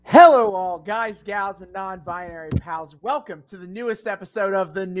Hello, all guys, gals, and non-binary pals. Welcome to the newest episode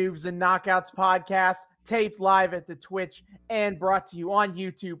of the Noobs and Knockouts podcast, taped live at the Twitch and brought to you on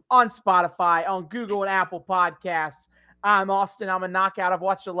YouTube, on Spotify, on Google and Apple Podcasts. I'm Austin. I'm a knockout. I've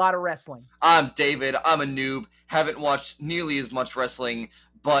watched a lot of wrestling. I'm David. I'm a noob. Haven't watched nearly as much wrestling,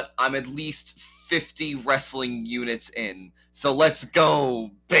 but I'm at least 50 wrestling units in. So let's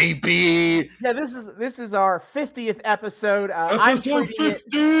go, baby! Yeah, this is our 50th episode. Episode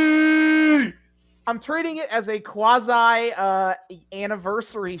 50! I'm treating it as a quasi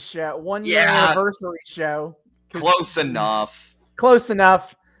anniversary show, 1 year anniversary show. Close enough. Close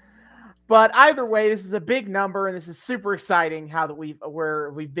enough. But either way, this is a big number, and this is super exciting. How that we've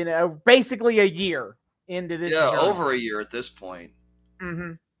been basically a year into this. Yeah, journey. Over a year at this point.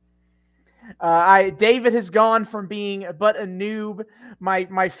 Mm-hmm. David has gone from being but a noob,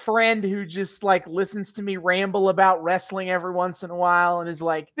 my friend who just like listens to me ramble about wrestling every once in a while and is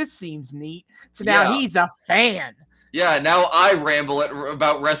like, this seems neat, to now he's a fan. Yeah, now I ramble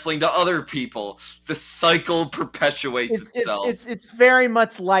about wrestling to other people. The cycle perpetuates itself. It's very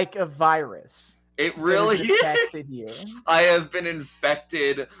much like a virus. It really infected you. I have been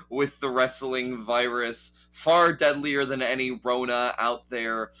infected with the wrestling virus, far deadlier than any Rona out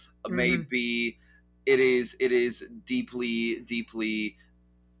there may be. It is deeply, deeply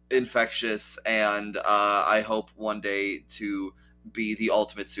infectious, and I hope one day to be the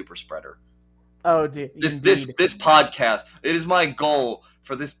ultimate super spreader. Oh, dude! This podcast. It is my goal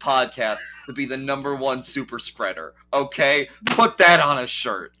for this podcast to be the #1 super spreader. Okay, put that on a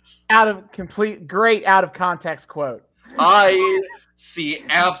shirt. Out of context quote. I see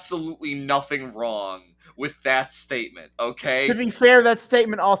absolutely nothing wrong with that statement. Okay. To be fair, that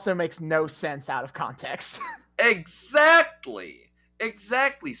statement also makes no sense out of context. Exactly. It's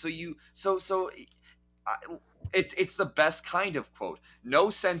the best kind of quote. No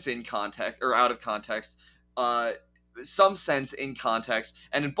sense in context or out of context. Some sense in context,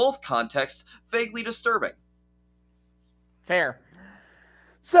 and in both contexts, vaguely disturbing. Fair.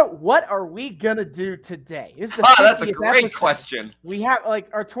 So, what are we gonna do today? That's a great question. We have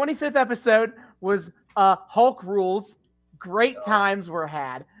our 25th episode was Hulk rules. Great times were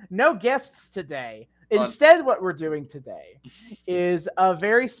had. No guests today. Instead, what we're doing today is a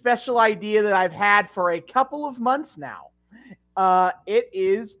very special idea that I've had for a couple of months now. We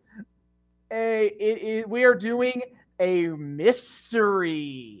are doing a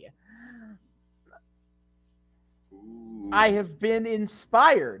mystery. I have been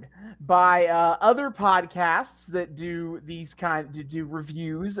inspired by other podcasts that do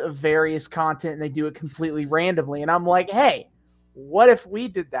reviews of various content, and they do it completely randomly. And I'm like, hey, what if we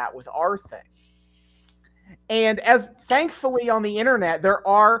did that with our thing? And as thankfully on the internet, there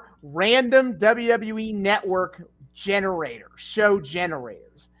are random WWE Network show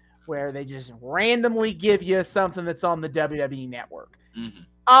generators, where they just randomly give you something that's on the WWE Network. Mm-hmm.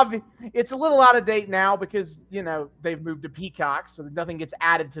 It's a little out of date now because, they've moved to Peacock, so nothing gets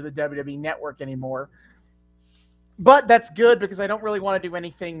added to the WWE Network anymore. But that's good because I don't really want to do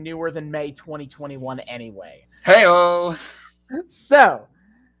anything newer than May 2021 anyway. Hey-o! So,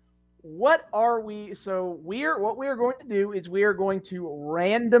 what we are going to do is we are going to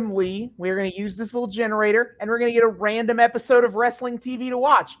use this little generator, and we're going to get a random episode of wrestling TV to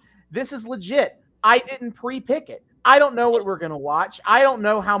watch. This is legit. I didn't pre-pick it. I don't know what we're going to watch. I don't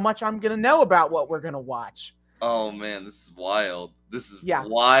know how much I'm going to know about what we're going to watch. Oh, man, this is wild.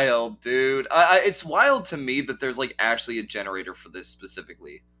 Wild, dude. It's wild to me that there's, actually a generator for this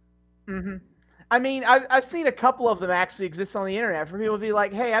specifically. Mm-hmm. I mean, I've seen a couple of them actually exist on the internet for people to be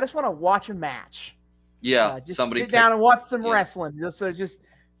like, hey, I just want to watch a match. Yeah, just sit down and watch some wrestling. So just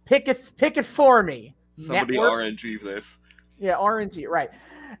pick it for me. Somebody RNG this. Yeah, RNG, right.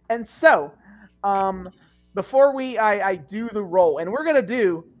 And so, before I do the roll, and we're gonna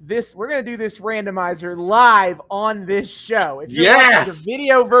do this randomizer live on this show. If you're watching the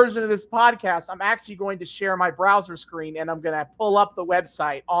video version of this podcast, I'm actually going to share my browser screen, and I'm gonna pull up the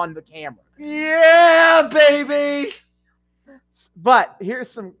website on the camera. Yeah, baby. But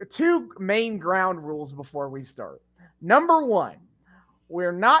here's two main ground rules before we start. Number one,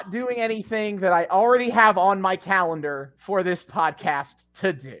 we're not doing anything that I already have on my calendar for this podcast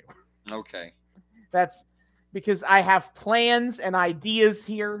to do. Okay. That's because I have plans and ideas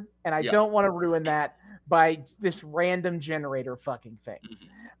here, and I don't want to ruin that by this random generator fucking thing.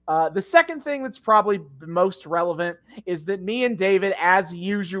 Mm-hmm. The second thing that's probably the most relevant is that me and David, as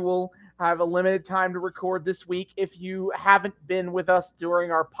usual, have a limited time to record this week. If you haven't been with us during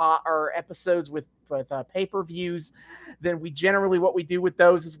our episodes with pay-per-views, then what we do with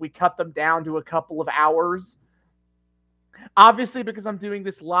those is we cut them down to a couple of hours. Obviously, because I'm doing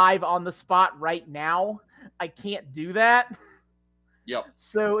this live on the spot right now, I can't do that. Yep.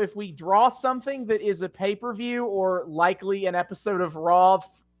 So if we draw something that is a pay-per-view or likely an episode of Raw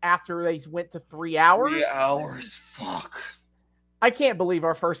after they went to 3 hours. 3 hours. Fuck. I can't believe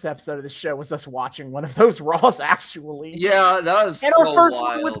our first episode of the show was us watching one of those Raws, actually. Yeah, that was and so our first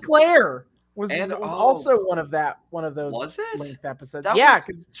wild. one with Claire was And, also one of those was it? length episodes. That yeah, was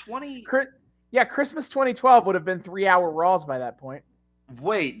because 20. Christmas 2012 would have been 3 hour Raws by that point.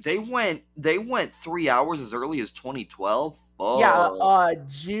 Wait, they went 3 hours as early as 2012? Oh. Yeah,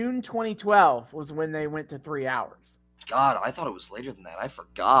 June 2012 was when they went to 3 hours. God, I thought it was later than that. I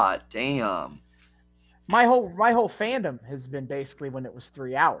forgot. Damn. My whole fandom has been basically when it was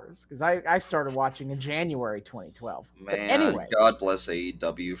 3 hours, because I started watching in January 2012. Man, but anyway, God bless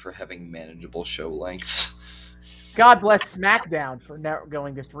AEW for having manageable show lengths. God bless SmackDown for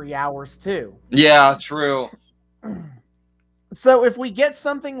going to 3 hours too. Yeah, true. So if we get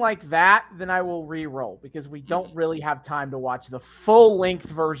something like that, then I will re-roll, because we don't really have time to watch the full-length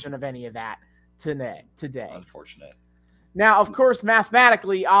version of any of that today. Unfortunate. Now, of course,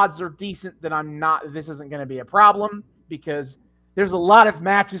 mathematically, odds are decent that this isn't going to be a problem, because there's a lot of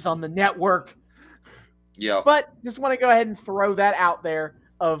matches on the network. Yeah. But just want to go ahead and throw that out there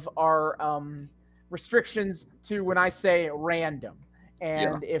of our restrictions to when I say random.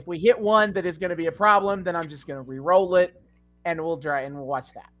 And if we hit one that is going to be a problem, then I'm just going to re-roll it. And we'll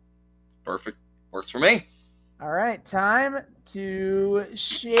watch that. Perfect. Works for me. All right, time to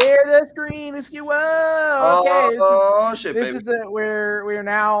share the screen. Whoa! Okay, this is where we are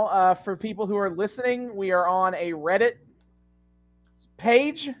now. For people who are listening, we are on a Reddit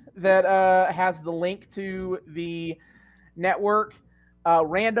page that has the link to the network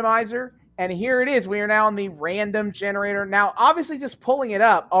randomizer. And here it is. We are now on the random generator. Now, obviously, just pulling it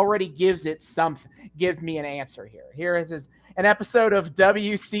up already gives me an answer here. Here is an episode of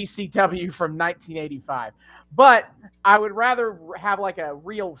WCCW from 1985. But I would rather have like a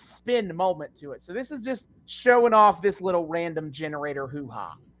real spin moment to it. So this is just showing off this little random generator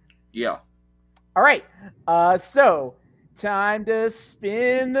hoo-ha. Yeah. All right. So time to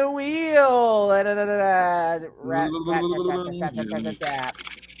spin the wheel.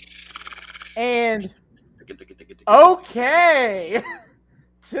 And okay,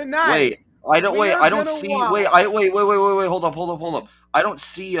 tonight. Wait, I don't see. Wait, hold up. I don't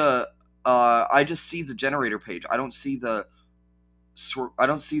see I just see the generator page. I don't see the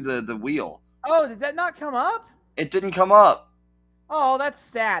wheel. Oh, did that not come up? It didn't come up. Oh, that's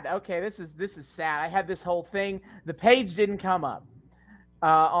sad. Okay, this is sad. I had this whole thing. The page didn't come up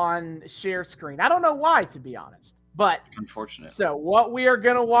on share screen. I don't know why, to be honest. But unfortunate. So what we are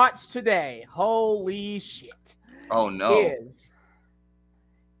gonna watch today, holy shit! Oh no! Is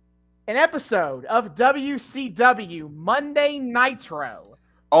an episode of WCW Monday Nitro.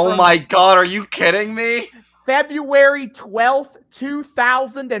 Oh my God! Are you kidding me? February 12th,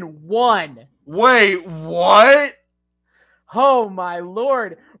 2001. Wait, what? Oh my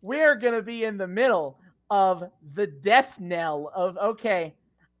Lord! We're gonna be in the middle of the death knell of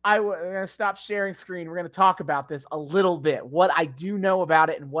I'm going to stop sharing screen. We're going to talk about this a little bit. What I do know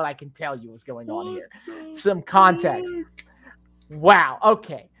about it and what I can tell you is going on here. Some context. Wow.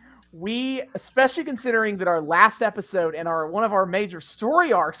 Okay. We, especially considering that our last episode and one of our major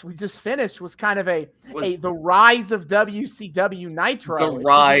story arcs we just finished was kind of the rise of WCW Nitro. The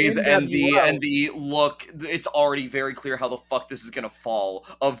rise and the look. It's already very clear how the fuck this is going to fall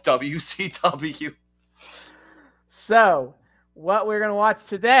of WCW. So what we're going to watch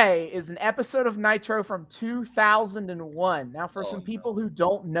today is an episode of Nitro from 2001. Now, for some people who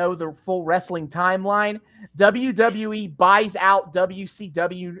don't know the full wrestling timeline, WWE buys out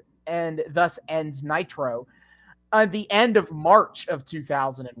WCW and thus ends Nitro at the end of March of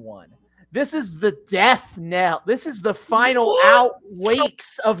 2001. This is the death knell. This is the final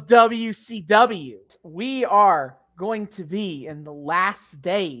outwakes of WCW. We are going to be in the last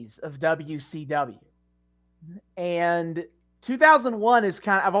days of WCW. And 2001 is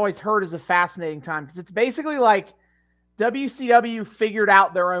I've always heard is a fascinating time because it's basically like WCW figured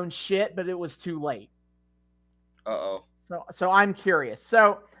out their own shit, but it was too late. Uh-oh. So I'm curious.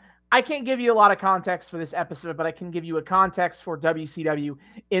 So I can't give you a lot of context for this episode, but I can give you a context for WCW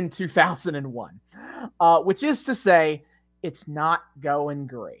in 2001, which is to say it's not going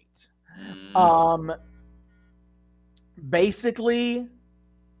great. Basically,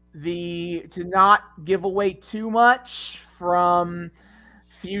 to not give away too much from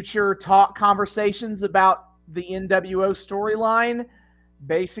future conversations about the NWO storyline,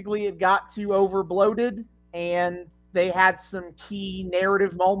 basically it got too over bloated and they had some key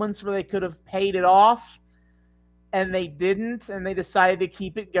narrative moments where they could have paid it off. and they didn't, and they decided to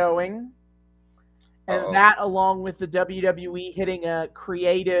keep it going. And Uh-oh. that, along with the WWE hitting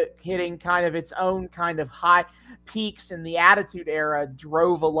kind of its own kind of high peaks in the Attitude Era,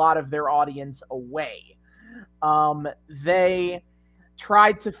 drove a lot of their audience away. They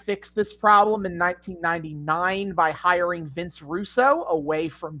tried to fix this problem in 1999 by hiring Vince Russo away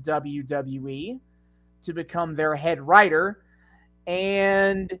from WWE to become their head writer,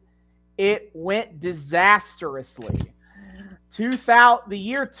 and it went disastrously. The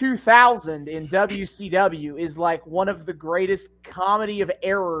year 2000 in WCW is like one of the greatest comedy of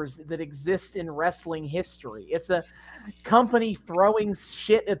errors that exists in wrestling history. It's a company throwing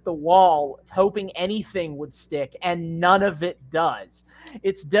shit at the wall, hoping anything would stick, and none of it does.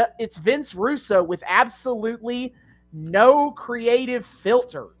 It's Vince Russo with absolutely no creative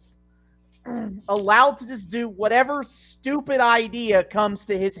filters, allowed to just do whatever stupid idea comes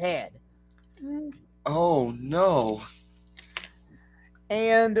to his head. Oh no.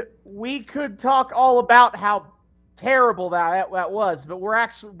 And we could talk all about how terrible that was, but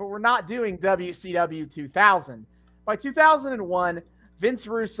we're not doing WCW 2000. By 2001, Vince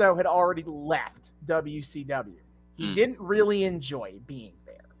Russo had already left WCW. He didn't really enjoy being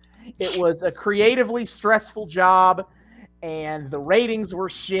there. It was a creatively stressful job, and the ratings were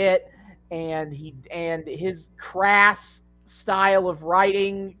shit, and his crass style of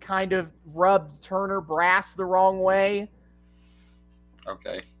writing kind of rubbed Turner Brass the wrong way.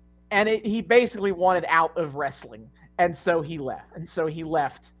 Okay. And he basically wanted out of wrestling, and so he left. And so he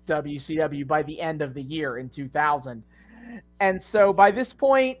left WCW by the end of the year in 2000. And so by this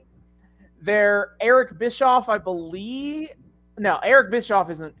point, Eric Bischoff, I believe. No, Eric Bischoff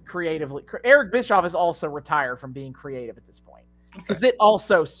isn't creatively. Eric Bischoff is also retired from being creative at this point because it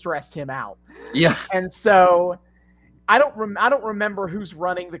also stressed him out. Yeah. And so I don't remember who's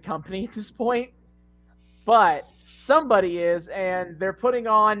running the company at this point, but somebody is, and they're putting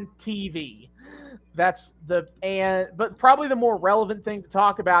on TV. But probably the more relevant thing to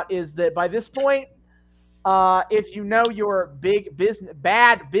talk about is that by this point, if you know your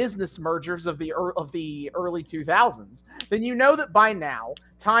bad business mergers of the early 2000s, then you know that by now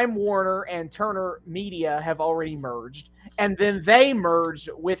Time Warner and Turner Media have already merged, and then they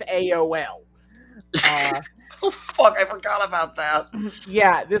merged with AOL. Oh fuck! I forgot about that.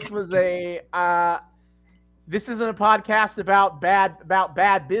 Yeah, this isn't a podcast about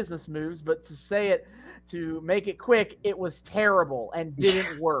bad business moves, but to make it quick, it was terrible and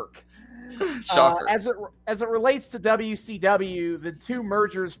didn't work. Shocker. As it relates to WCW, the two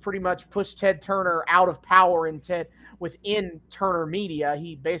mergers pretty much pushed Ted Turner out of power within Turner Media.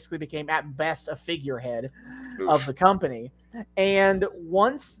 He basically became at best a figurehead of the company. And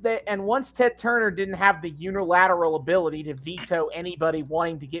once Ted Turner didn't have the unilateral ability to veto anybody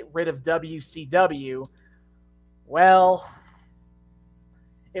wanting to get rid of WCW, well,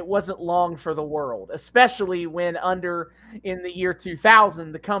 it wasn't long for the world, especially when in the year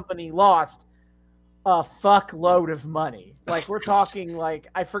 2000, the company lost a fuckload of money. Like, we're talking, like,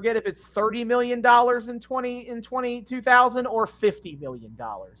 I forget if it's $30 million in 2000 or $50 million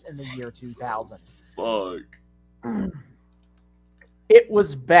in the year 2000. Fuck. It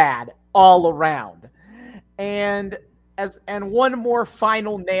was bad all around. And one more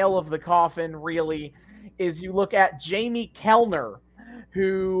final nail of the coffin, really, is you look at Jamie Kellner,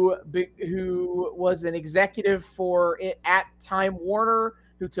 who was an executive for it at Time Warner,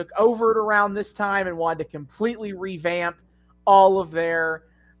 who took over it around this time and wanted to completely revamp all of their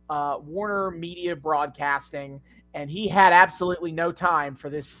Warner Media broadcasting, and he had absolutely no time for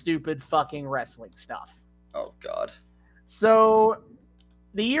this stupid fucking wrestling stuff. Oh, God. So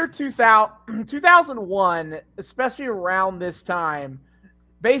the year 2001, especially around this time,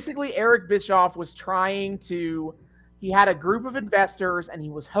 basically Eric Bischoff was he had a group of investors, and he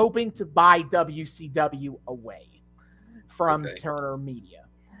was hoping to buy WCW away from Turner Media.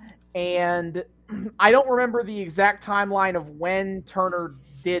 And I don't remember the exact timeline of when Turner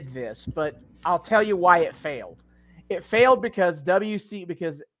did this, but I'll tell you why it failed. It failed because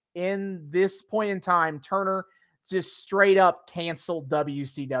in this point in time, Turner just straight up canceled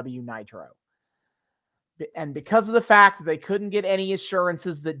WCW Nitro. And because of the fact that they couldn't get any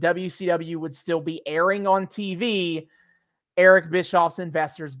assurances that WCW would still be airing on TV, Eric Bischoff's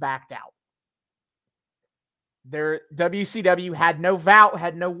investors backed out. WCW had no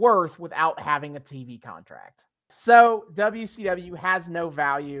worth without having a TV contract. So WCW has no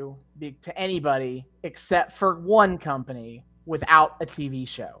value to anybody except for one company without a TV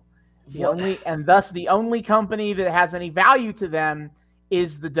show. Thus the only company that has any value to them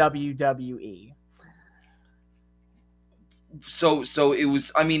is the WWE. so it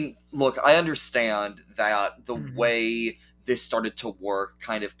was, I mean, look, I understand that the Mm-hmm. way this started to work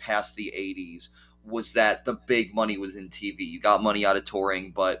kind of past the 80s was that the big money was in TV. You got money out of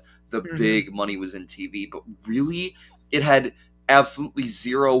touring, but the Mm-hmm. big money was in TV. But really, it had absolutely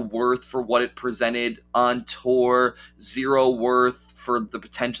zero worth for what it presented on tour, zero worth for the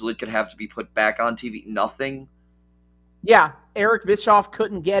potential it could have to be put back on TV. Nothing. Yeah, Eric Bischoff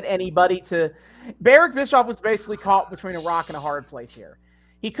couldn't get anybody to. Eric Bischoff was basically caught between a rock and a hard place here.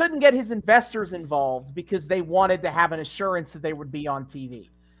 He couldn't get his investors involved because they wanted to have an assurance that they would be on TV.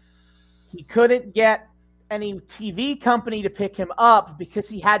 He couldn't get any TV company to pick him up because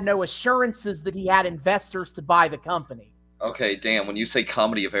he had no assurances that he had investors to buy the company. Okay, damn, when you say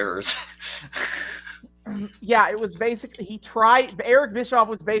comedy of errors. Yeah, it was basically, Eric Bischoff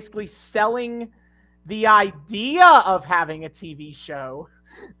was basically selling the idea of having a TV show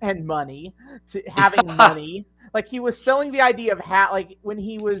and money to having money. Like he was selling the idea of like when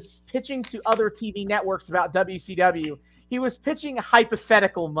he was pitching to other TV networks about WCW, he was pitching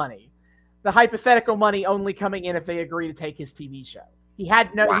hypothetical money. The hypothetical money only coming in if they agree to take his TV show.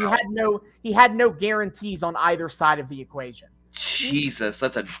 Wow. He had no guarantees on either side of the equation. Jesus,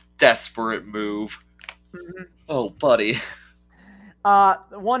 that's a desperate move. Mm-hmm. Oh, buddy.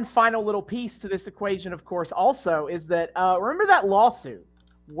 One final little piece to this equation, of course, also is that remember that lawsuit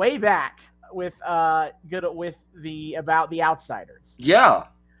way back with about the Outsiders. Yeah.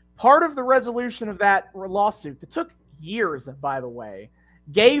 Part of the resolution of that lawsuit that took years, by the way,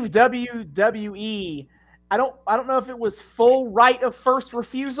 gave WWE, I don't know if it was full right of first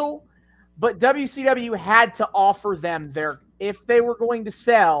refusal, but WCW had to offer them if they were going to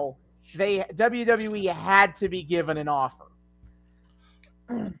sell, WWE had to be given an offer.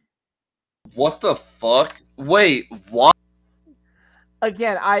 What the fuck? Wait, what?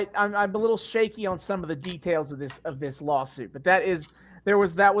 Again, I'm a little shaky on some of the details of this lawsuit, but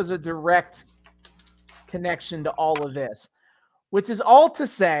that was a direct connection to all of this, which is all to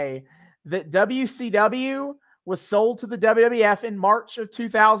say that WCW was sold to the WWF in March of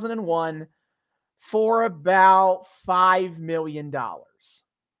 2001 for about $5 million.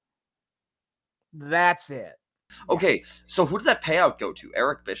 That's it. Okay, so who did that payout go to?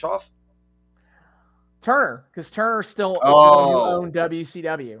 Eric Bischoff? Turner, because Turner still is the one who Oh. owned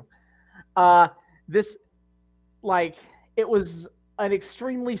WCW. This, like, it was an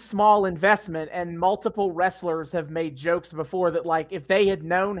extremely small investment, and multiple wrestlers have made jokes before that, like, if they had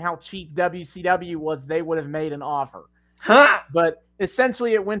known how cheap WCW was, they would have made an offer. Huh? But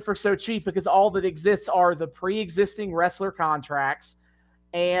essentially, it went for so cheap because all that exists are the pre-existing wrestler contracts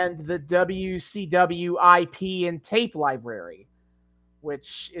and the WCW IP and tape library,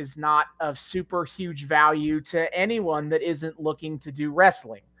 which is not of super huge value to anyone that isn't looking to do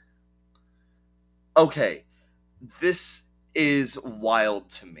wrestling. Okay, this is wild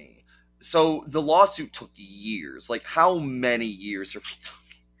to me. So the lawsuit took years. Like, how many years are we talking?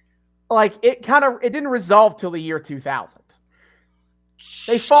 Like it didn't resolve till the year 2000.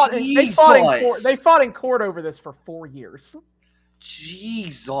 They fought in court over this for 4 years.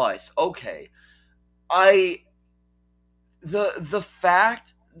 Jesus. Okay. The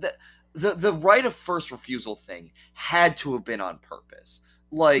fact that the right of first refusal thing had to have been on purpose.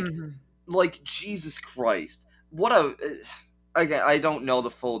 Like Jesus Christ. What a again, I don't know the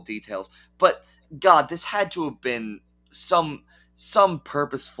full details, but God, this had to have been some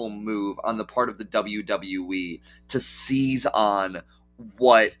purposeful move on the part of the WWE to seize on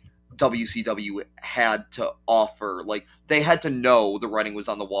what WCW had to offer. Like, they had to know the writing was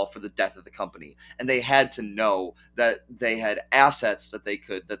on the wall for the death of the company, and they had to know that they had assets that they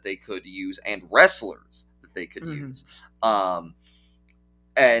could use and wrestlers that they could use.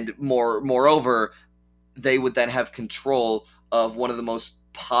 And moreover, they would then have control of one of the most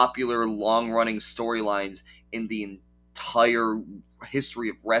popular long-running storylines in the entire history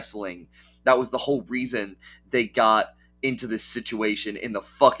of wrestling. That was the whole reason they got into this situation in the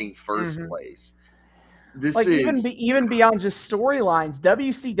fucking first place. This like is even beyond just storylines,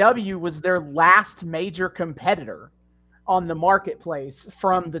 WCW was their last major competitor on the marketplace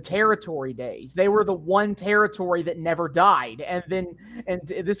from the territory days. They were the one territory that never died, and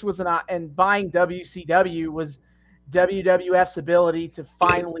this was and buying WCW was WWF's ability to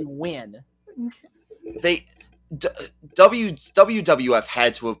finally win. WWF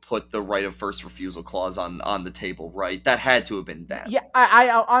had to have put the right of first refusal clause on the table, right? That had to have been that. Yeah,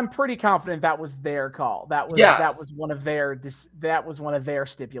 I'm pretty confident that was their call. That was one of their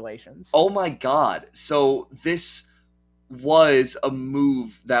stipulations. Oh my God! So this was a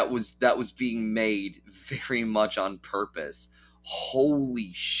move that was being made very much on purpose.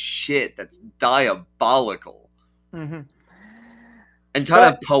 Holy shit, that's diabolical. Mm-hmm. And kind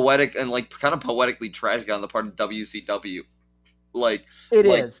of poetic and like kind of poetically tragic on the part of WCW. Like it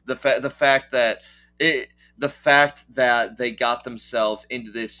is the fact that they got themselves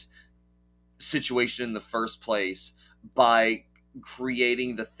into this situation in the first place by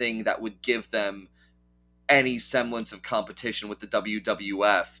creating the thing that would give them any semblance of competition with the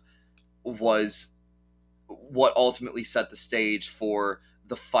WWF was what ultimately set the stage for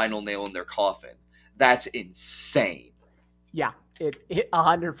the final nail in their coffin. That's insane. Yeah, it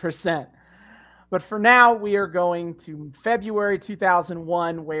 100%. But for now, we are going to February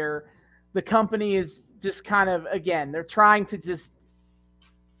 2001, where the company is just kind of, again, they're trying to just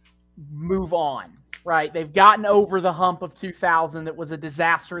move on, right? They've gotten over the hump of 2000 that was a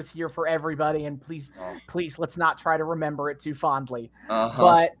disastrous year for everybody. And please, let's not try to remember it too fondly.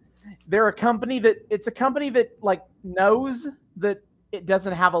 But they're a company that like knows that it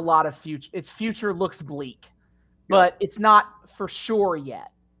doesn't have a lot of future. Its future looks bleak, but it's not for sure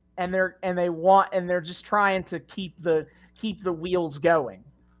yet. And they're just trying to keep the wheels going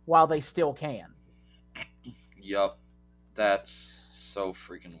while they still can. Yep. That's so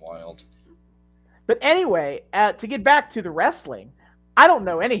freaking wild. But anyway, to get back to the wrestling, I don't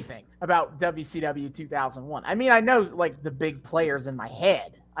know anything about WCW 2001. I mean, I know like the big players in my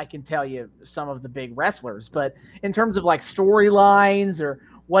head. I can tell you some of the big wrestlers, but in terms of like storylines or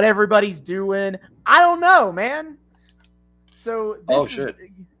what everybody's doing, I don't know, man. So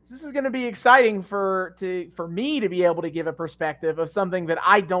this is going to be exciting for me to be able to give a perspective of something that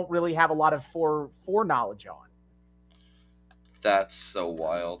I don't really have a lot of foreknowledge on. That's so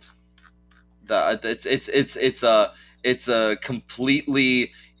wild. That it's a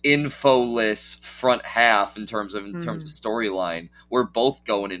completely infoless front half in terms of storyline. We're both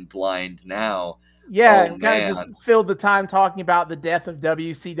going in blind now. Yeah, kind of just filled the time talking about the death of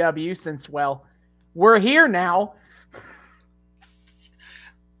WCW since, well, we're here now.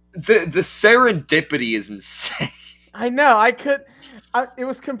 The serendipity is insane. I know. It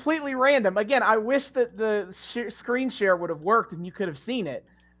was completely random. Again, I wish that the screen share would have worked and you could have seen it.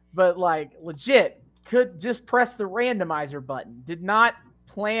 But like legit, could just press the randomizer button. Did not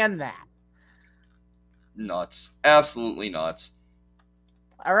plan that. Nuts. Absolutely nuts.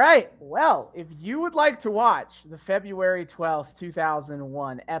 All right. Well, if you would like to watch the February 12th,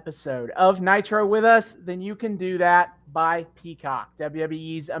 2001 episode of Nitro with us, then you can do that by Peacock,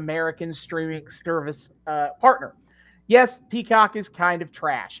 WWE's American streaming service partner. Yes, Peacock is kind of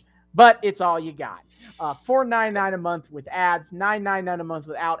trash, but it's all you got. $4.99 a month with ads, $9.99 a month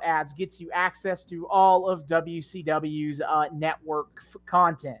without ads gets you access to all of WCW's network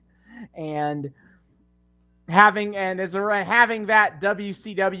content, and having that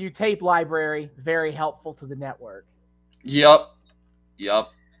WCW tape library very helpful to the network. Yep.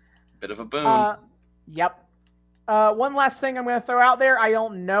 Bit of a boon. Yep. One last thing I'm going to throw out there. I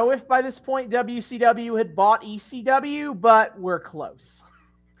don't know if by this point WCW had bought ECW, but we're close.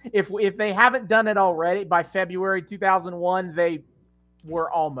 If they haven't done it already, by February 2001, they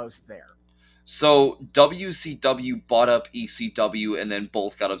were almost there. So WCW bought up ECW and then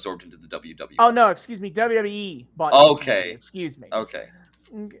both got absorbed into the WWE. Oh, no, excuse me. WWE bought ECW. Excuse me. Okay.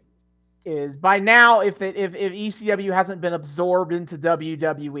 Is by now, if ECW hasn't been absorbed into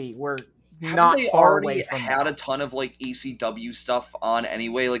WWE, we're not far away from had a ton of like ECW stuff on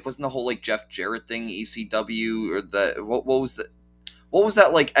anyway. Like, wasn't the whole like Jeff Jarrett thing ECW, or the what was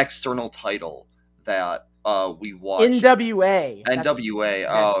that like external title that we watched? NWA. NWA.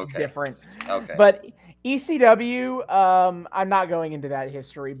 That's okay. Different. Okay. But ECW, I'm not going into that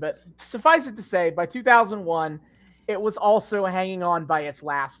history, but suffice it to say, by 2001, it was also hanging on by its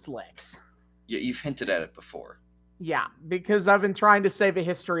last legs. Yeah, you've hinted at it before. Yeah, because I've been trying to save a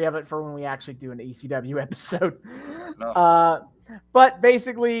history of it for when we actually do an ECW episode. But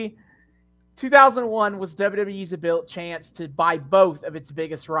basically, 2001 was WWE's chance to buy both of its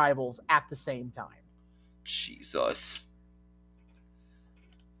biggest rivals at the same time. Jesus.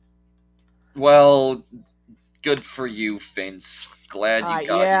 Well, good for you, Vince. Glad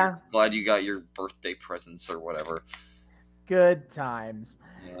you got your birthday presents or whatever. Good times.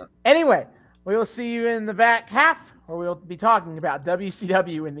 Yeah. Anyway, we will see you in the back half, where we'll be talking about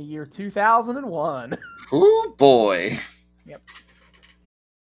WCW in the year 2001. Oh boy. Yep.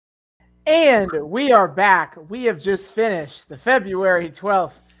 And we are back. We have just finished the February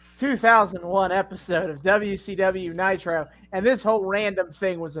 12th, 2001 episode of WCW Nitro, and this whole random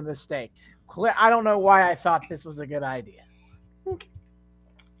thing was a mistake. I don't know why I thought this was a good idea.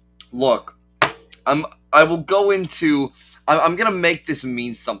 Look, I'm gonna make this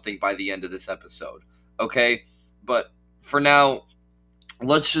mean something by the end of this episode, okay? But for now,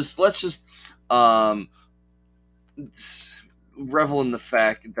 let's just revel in the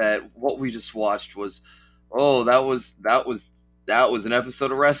fact that what we just watched was, that was an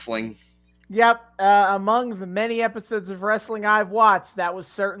episode of wrestling. Yep, among the many episodes of wrestling I've watched, that was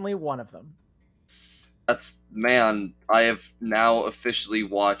certainly one of them. Man, I have now officially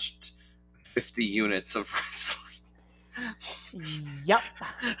watched 50 units of wrestling. Yep.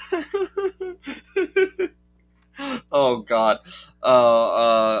 Oh god.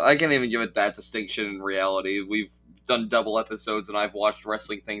 I can't even give it that distinction in reality. We've done double episodes and I've watched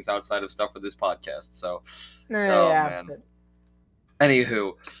wrestling things outside of stuff for this podcast, so man. But...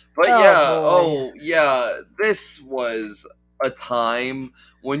 Anywho. But this was a time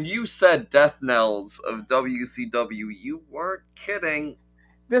when you said death knells of WCW, you weren't kidding.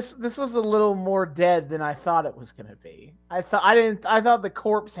 This was a little more dead than I thought it was going to be. I thought the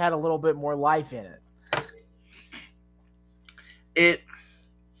corpse had a little bit more life in it.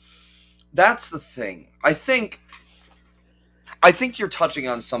 That's the thing. I think you're touching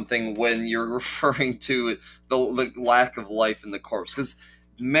on something when you're referring to the lack of life in the corpse, because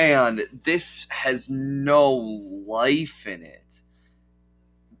man, this has no life in it.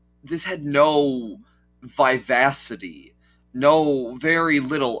 This had no vivacity, very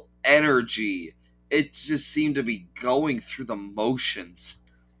little energy. It just seemed to be going through the motions.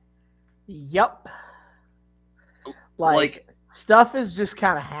 Yep. Like stuff is just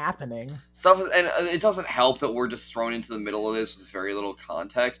kind of happening. And it doesn't help that we're just thrown into the middle of this with very little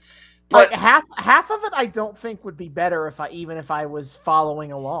context. But like half of it, I don't think would be better if I was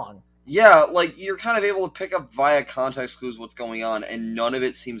following along. Yeah, like you're kind of able to pick up via context clues what's going on, and none of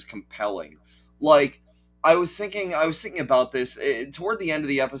it seems compelling. Like I was thinking about this toward the end of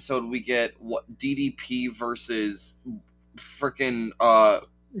the episode. We get what DDP versus freaking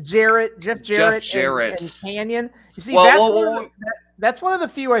Jeff Jarrett and Kanyon. You see, that's one of the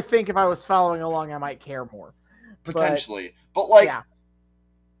few I think if I was following along, I might care more. Potentially. But like, yeah.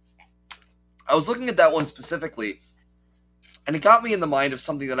 I was looking at that one specifically, and it got me in the mind of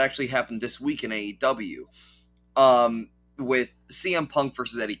something that actually happened this week in AEW with CM Punk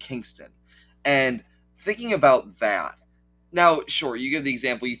versus Eddie Kingston. And thinking about that, now, sure, you give the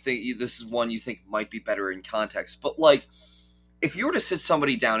example, you think this is one you think might be better in context, but like, if you were to sit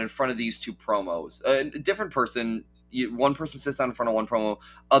somebody down in front of these two promos, a different person, one person sits down in front of one promo,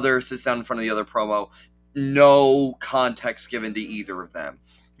 other sits down in front of the other promo, no context given to either of them.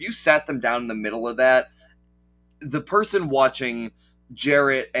 You sat them down in the middle of that, the person watching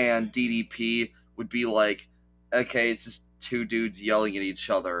Jarrett and DDP would be like, okay, it's just two dudes yelling at each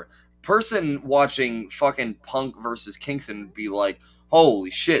other. Person watching fucking Punk versus Kingston would be like,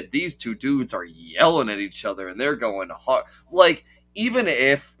 holy shit, these two dudes are yelling at each other and they're going hard. Like, even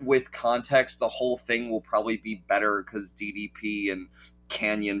if with context, the whole thing will probably be better because DDP and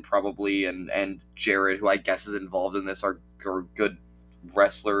Kanyon probably and Jarrett, who I guess is involved in this, are good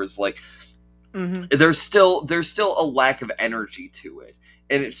wrestlers. Like, there's still a lack of energy to it,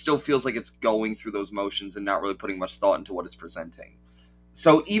 and it still feels like it's going through those motions and not really putting much thought into what it's presenting.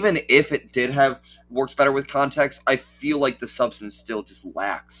 So even if it did have works better with context, I feel like the substance still just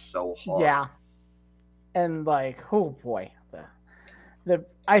lacks so hard. Yeah, and like, oh boy,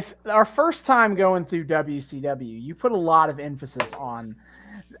 our first time going through WCW, you put a lot of emphasis on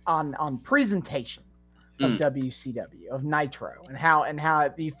presentation of WCW, of Nitro, and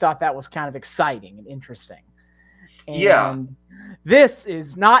how you thought that was kind of exciting and interesting. And this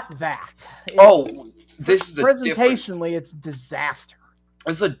is not that. This is presentationally, it's disaster.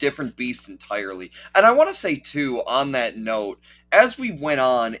 This is a different beast entirely. And I want to say, too, on that note, as we went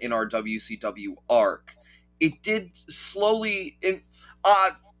on in our WCW arc, it did slowly...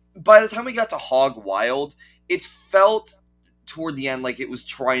 by the time we got to Hog Wild, it felt toward the end like it was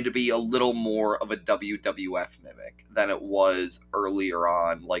trying to be a little more of a WWF mimic than it was earlier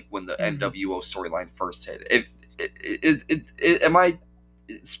on, like when the NWO storyline first hit. Am I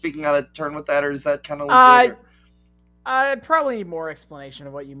speaking out of turn with that, or is that kind of legit? I'd probably need more explanation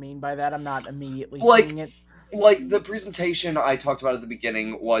of what you mean by that. I'm not immediately seeing it. Like, the presentation I talked about at the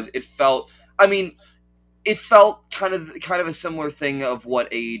beginning it felt kind of a similar thing of what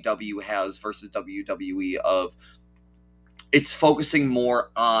AEW has versus WWE, of it's focusing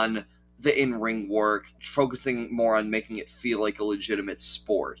more on the in-ring work, focusing more on making it feel like a legitimate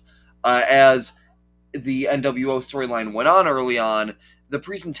sport. As the NWO storyline went on early on, the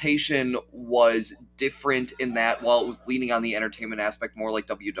presentation was different in that while it was leaning on the entertainment aspect more like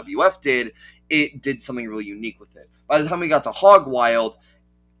WWF did, it did something really unique with it. By the time we got to Hog Wild,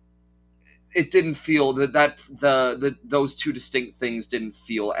 it didn't feel that those two distinct things didn't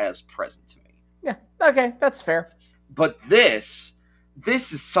feel as present to me. Yeah, okay, that's fair. But this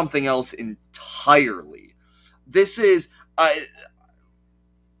is something else entirely. This is, I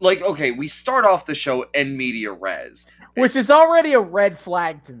like, okay, we start off the show en media res, which is already a red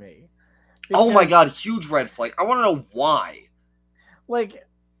flag to me. Oh my god, huge red flag. I want to know why. Like,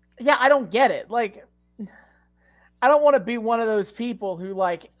 yeah, I don't get it. Like, I don't want to be one of those people who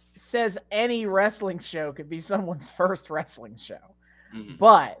like says any wrestling show could be someone's first wrestling show. Mhm.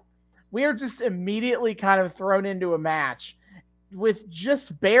 But we are just immediately kind of thrown into a match with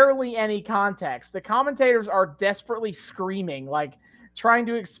just barely any context. The commentators are desperately screaming, like trying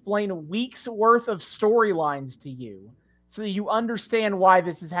to explain weeks worth of storylines to you so that you understand why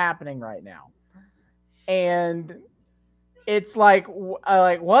this is happening right now. And it's like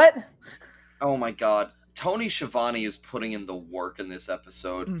what? Oh my god. Tony Schiavone is putting in the work in this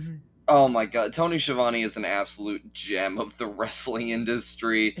episode. Mm-hmm. Oh my god, Tony Schiavone is an absolute gem of the wrestling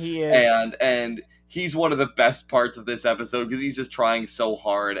industry. He is. And he's one of the best parts of this episode because he's just trying so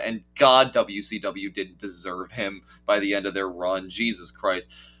hard, and god, WCW didn't deserve him by the end of their run. Jesus Christ.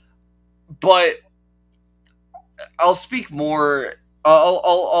 But I'll speak more.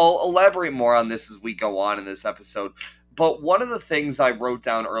 I'll elaborate more on this as we go on in this episode. But one of the things I wrote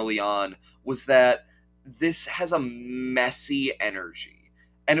down early on was that this has a messy energy,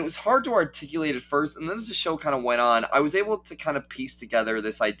 and it was hard to articulate at first. And then as the show kind of went on, I was able to kind of piece together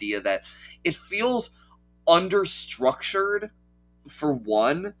this idea that it feels understructured. For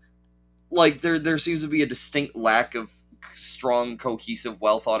one, like there seems to be a distinct lack of strong, cohesive,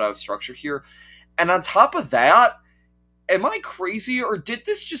 well thought out structure here. And on top of that, am I crazy, or did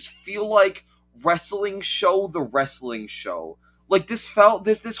this just feel like wrestling show the wrestling show? Like this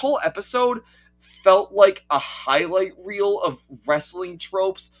whole episode felt like a highlight reel of wrestling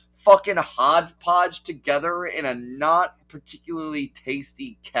tropes fucking hodgepodge together in a not particularly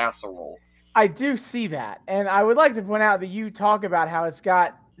tasty casserole. I do see that. And I would like to point out that you talk about how it's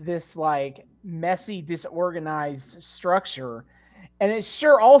got this like messy, disorganized structure. And it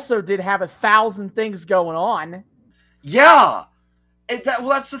sure also did have 1,000 things going on. Yeah.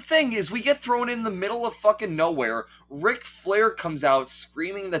 That's the thing, is we get thrown in the middle of fucking nowhere. Ric Flair comes out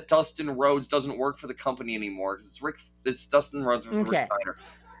screaming that Dustin Rhodes doesn't work for the company anymore because it's Dustin Rhodes versus Rick Steiner.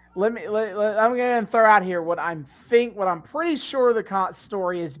 I'm going to throw out here what I'm pretty sure the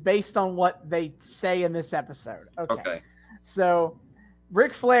story is based on what they say in this episode. Okay. So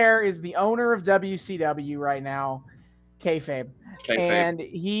Ric Flair is the owner of WCW right now, kayfabe. And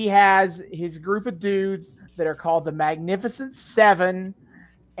he has his group of dudes that are called the Magnificent Seven,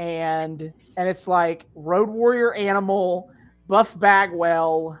 and it's like Road Warrior Animal, Buff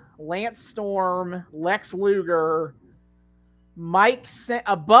Bagwell, Lance Storm, Lex Luger,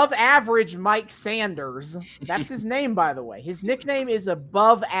 above average Mike Sanders. That's his name, by the way. His nickname is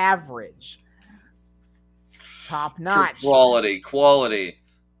Above Average. Top notch. Quality.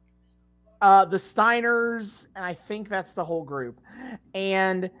 The Steiners, and I think that's the whole group.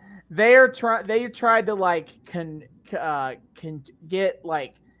 And they tried to like get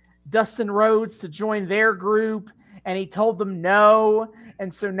like Dustin Rhodes to join their group, and he told them no.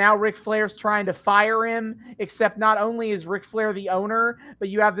 And so now Ric Flair's trying to fire him, except not only is Ric Flair the owner, but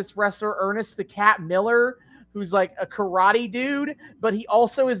you have this wrestler, Ernest the Cat Miller, who's like a karate dude, but he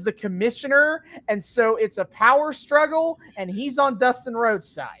also is the commissioner. And so it's a power struggle, and he's on Dustin Rhodes'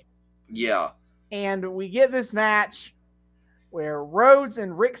 side. Yeah. And we get this match where Rhodes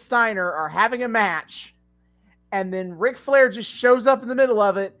and Rick Steiner are having a match, and then Ric Flair just shows up in the middle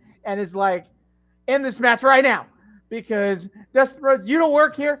of it and is like, end this match right now, because Dustin Rhodes, you don't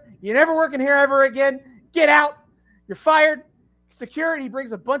work here. You're never working here ever again. Get out. You're fired. Security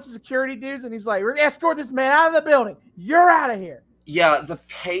brings a bunch of security dudes, and he's like, escort this man out of the building. You're out of here. Yeah, the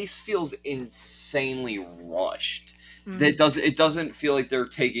pace feels insanely rushed. Mm-hmm. It doesn't feel like they're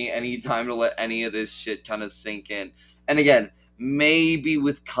taking any time to let any of this shit kind of sink in. And again, maybe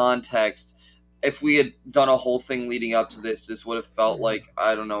with context, if we had done a whole thing leading up to this would have felt like,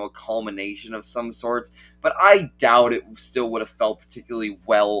 I don't know, a culmination of some sorts. But I doubt it still would have felt particularly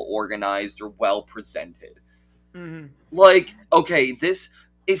well organized or well presented. Mm-hmm. Like, okay,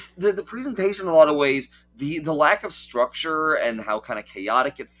 if the presentation in a lot of ways, the lack of structure and how kind of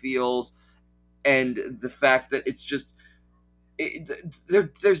chaotic it feels, and the fact that it's just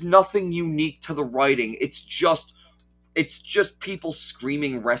there's nothing unique to the writing. It's just people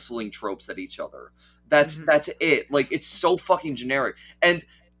screaming wrestling tropes at each other. That's it. Like, it's so fucking generic. And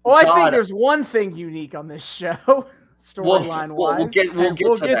I think there's one thing unique on this show, storyline wise. We'll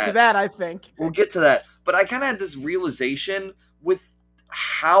get to that. I think we'll get to that. But I kind of had this realization with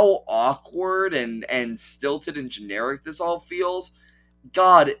how awkward and stilted and generic this all feels.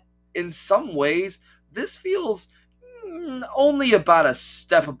 God, in some ways, this feels only about a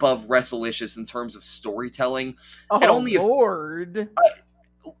step above Wrestlicious in terms of storytelling. Oh, and only Lord.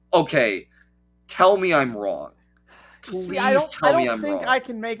 Okay, tell me I'm wrong. See, Please I tell me don't I'm think wrong. I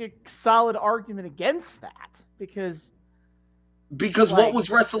can make a solid argument against that because What was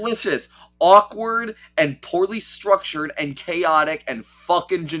Wrestlicious? Awkward and poorly structured and chaotic and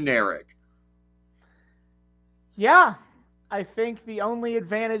fucking generic. Yeah, I think the only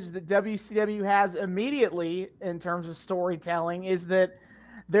advantage that WCW has immediately in terms of storytelling is that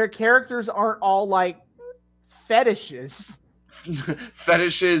their characters aren't all like fetishes.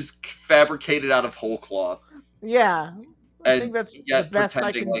 Fetishes fabricated out of whole cloth. Yeah, I think And that's the yet best I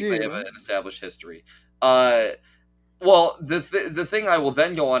pretending can like they have do. an established history. Well, the thing I will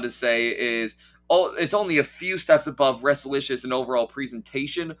then go on to say is, it's only a few steps above Wrestlicious in overall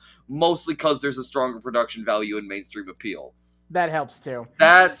presentation, mostly because there's a stronger production value and mainstream appeal. That helps too.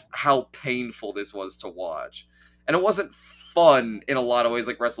 That's how painful this was to watch. And it wasn't fun in a lot of ways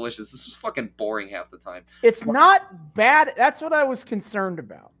like Wrestlicious. This was fucking boring half the time. It's not bad. That's what I was concerned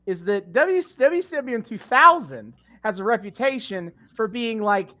about, is that WCW in 2000 has a reputation for being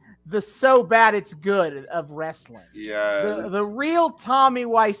like the so bad it's good of wrestling. Yeah. The real Tommy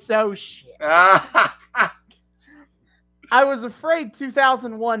Wiseau shit. I was afraid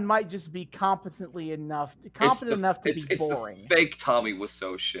 2001 might just be competent enough to be boring. The fake Tommy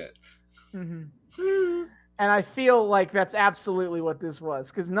Wiseau shit. Mm-hmm. And I feel like that's absolutely what this was,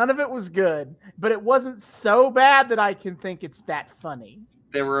 because none of it was good, but it wasn't so bad that I can think it's that funny.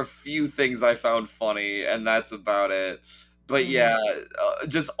 There were a few things I found funny, and that's about it. But yeah,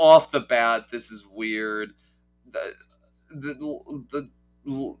 just off the bat, this is weird.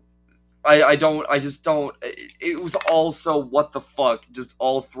 I just don't. It was also what the fuck, just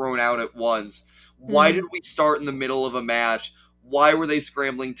all thrown out at once. Why did we start in the middle of a match? Why were they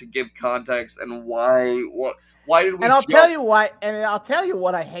scrambling to give context? And why did we? And I'll tell you why. And I'll tell you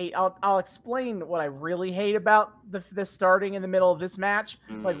what I hate. I'll explain what I really hate about the starting in the middle of this match.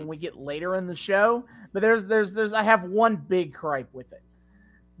 Like when we get later in the show. But there's I have one big gripe with it.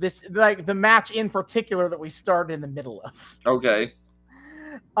 This, like, the match in particular that we started in the middle of. Okay.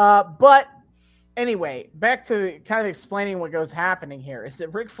 But anyway, back to kind of explaining what goes happening here is that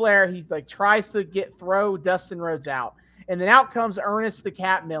Ric Flair, he like tries to throw Dustin Rhodes out, and then out comes Ernest the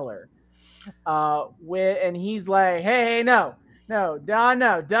Cat Miller, and he's like, hey, no,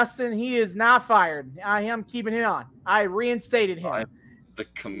 Dustin, he is not fired. I am keeping him on. I reinstated him. I'm the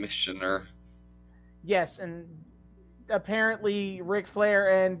commissioner. Yes, and apparently Ric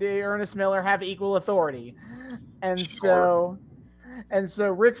Flair and Ernest Miller have equal authority, and Sure. so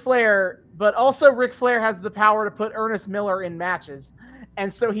Ric Flair, but also Ric Flair has the power to put Ernest Miller in matches.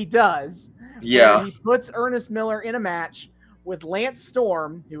 And so he does. Yeah. He puts Ernest Miller in a match with Lance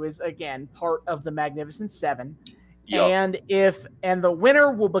Storm, who is, again, part of the Magnificent Seven. Yep. And the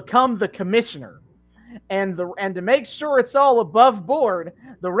winner will become the commissioner. And to make sure it's all above board,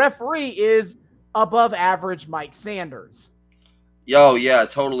 the referee is above average Mike Sanders. Yo, yeah,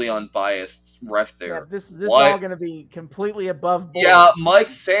 totally unbiased ref there. Yeah, this is all going to be completely above board. Yeah, Mike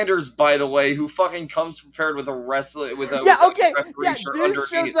Sanders, by the way, who fucking comes prepared with a referee dude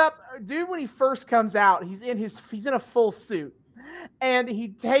shows up. Dude, when he first comes out, he's in a full suit, and he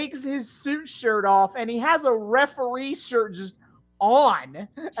takes his suit shirt off, and he has a referee shirt just on,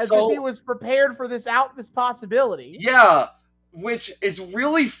 as if he was prepared for this possibility. Yeah, which is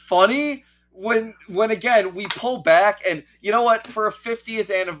really funny. When again we pull back, and you know what, for a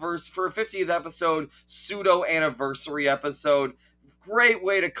 50th episode, pseudo anniversary episode, great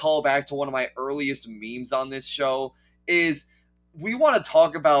way to call back to one of my earliest memes on this show is, we want to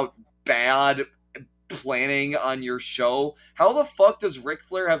talk about bad planning on your show. How the fuck does Ric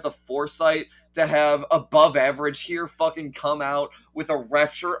Flair have the foresight to have Above Average here fucking come out with a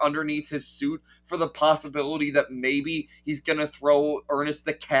ref shirt underneath his suit for the possibility that maybe he's gonna throw Ernest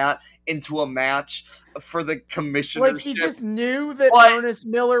the Cat into a match for the commissionership? Like, he just knew that Ernest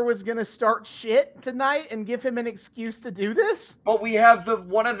Miller was gonna start shit tonight and give him an excuse to do this? But we have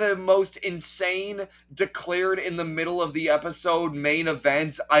one of the most insane declared in the middle of the episode main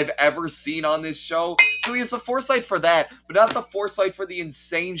events I've ever seen on this show. So he has the foresight for that, but not the foresight for the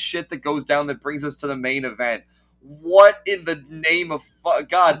insane shit that goes down that brings us to the main event. What in the name of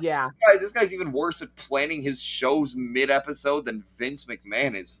God? Yeah, this guy's even worse at planning his shows mid-episode than Vince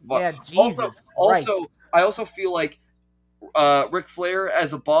McMahon is. Yeah, Jesus Christ. I also feel like Ric Flair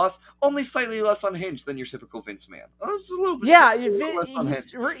as a boss, only slightly less unhinged than your typical Vince man. Just a little bit. Yeah, less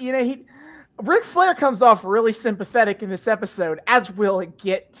unhinged. Ric Flair comes off really sympathetic in this episode, as we'll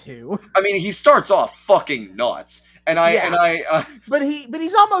get to. I mean, he starts off fucking nuts, but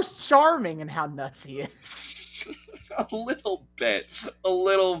he's almost charming in how nuts he is. A little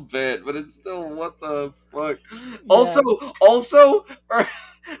bit, but it's still what the fuck. Yeah. Also,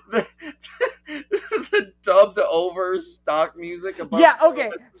 the, the dubbed over stock music about. Yeah, okay.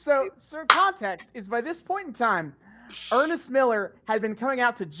 So context is by this point in time, Ernest Miller had been coming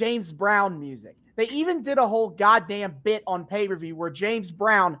out to James Brown music. They even did a whole goddamn bit on pay-per-view where James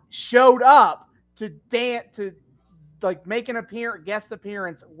Brown showed up to dance to like make an guest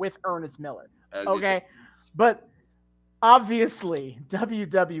appearance with Ernest Miller. Okay. But obviously,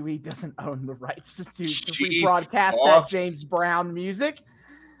 WWE doesn't own the rights to rebroadcast that James Brown music.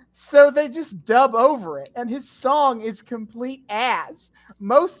 So they just dub over it, and his song is complete ass.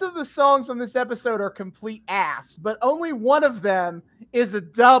 Most of the songs on this episode are complete ass, but only one of them is a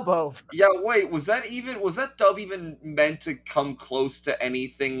dub over. Yeah, wait, was that dub even meant to come close to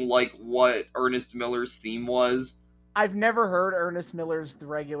anything like what Ernest Miller's theme was? I've never heard Ernest Miller's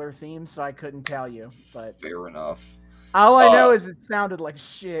regular theme, so I couldn't tell you, but fair enough. All I know is it sounded like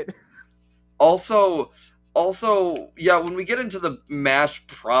shit. Also, yeah, when we get into the match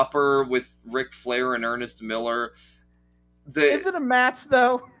proper with Ric Flair and Ernest Miller, is it a match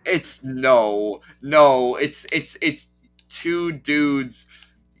though? It's it's two dudes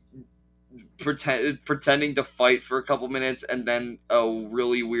pretending to fight for a couple minutes, and then a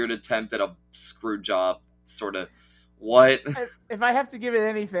really weird attempt at a screw job, sort of. What? If I have to give it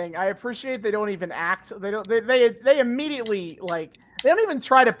anything, I appreciate they don't even act. They immediately like they don't even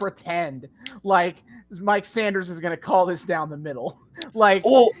try to pretend like Mike Sanders is going to call this down the middle. Like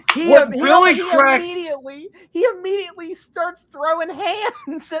he immediately starts throwing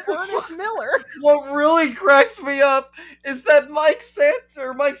hands at Ernest Miller. What really cracks me up is that Mike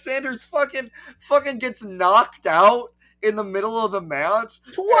Sanders fucking gets knocked out in the middle of the match.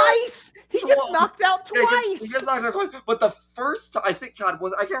 Twice! He gets knocked out twice! He gets knocked out twice. But the first time, I think, I can't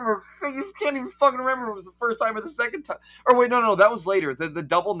remember. I can't even fucking remember if it was the first time or the second time. Or wait, no, that was later. The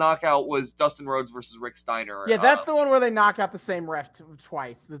double knockout was Dustin Rhodes versus Rick Steiner. Yeah, that's the one where they knock out the same ref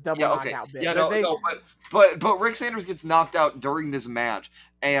twice. The double knockout bit. Yeah, but Rick Sanders gets knocked out during this match,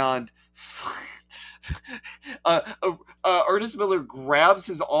 and Ernest Miller grabs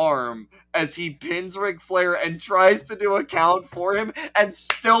his arm as he pins Ric Flair and tries to do a count for him, and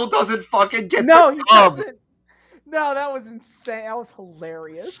still doesn't fucking get he doesn't. No, that was insane. That was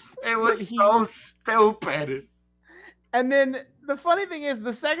hilarious. It was so stupid. And then the funny thing is,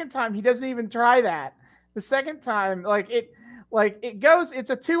 the second time he doesn't even try that. The second time, it's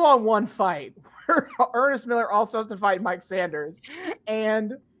a 2-on-1 fight where Ernest Miller also has to fight Mike Sanders,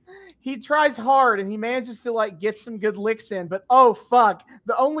 and he tries hard and he manages to get some good licks in, but oh fuck,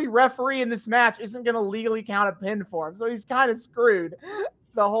 the only referee in this match isn't going to legally count a pin for him, so he's kind of screwed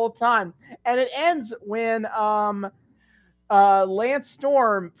the whole time. And it ends when Lance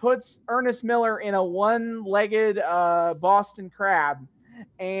Storm puts Ernest Miller in a one-legged Boston Crab,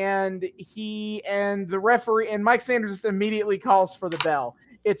 and the referee and Mike Sanders just immediately calls for the bell.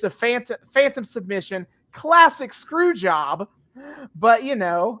 It's a phantom submission, classic screw job, but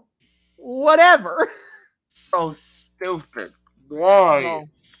whatever. So stupid. Why? Oh.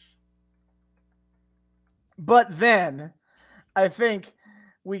 But then I think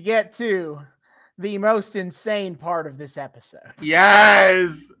we get to the most insane part of this episode.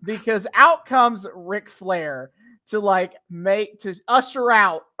 Yes. Because out comes Ric Flair to usher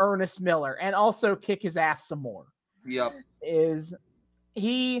out Ernest Miller and also kick his ass some more. Yep.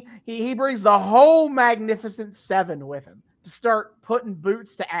 He brings the whole Magnificent Seven with him to start putting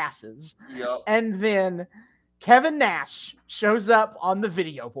boots to asses. Yep. And then Kevin Nash shows up on the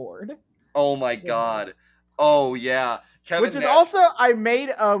video board. Oh my God. Oh yeah. Which is also, I made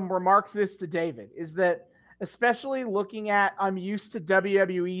a remark to this to David, is that especially looking at, I'm used to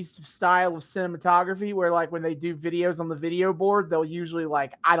WWE's style of cinematography where when they do videos on the video board, they'll usually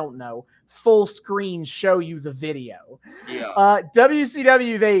full screen show you the video. Yeah.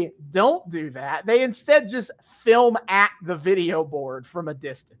 WCW, they don't do that. They instead just film at the video board from a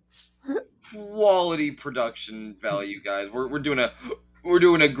distance. Quality production value, guys. We're doing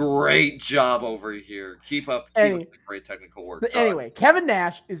a great job over here. Keep up the great technical work. Anyway, Kevin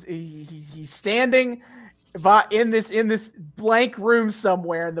Nash he's standing in this blank room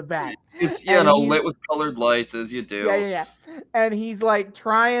somewhere in the back. It's lit with colored lights as you do. Yeah. And he's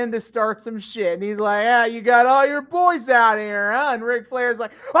trying to start some shit, and he's like, "Yeah, you got all your boys out here, huh?" And Ric Flair's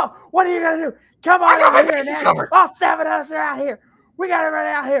like, "Oh, what are you gonna do? Come on over here, Nash. All 7 of us are out here. We got everybody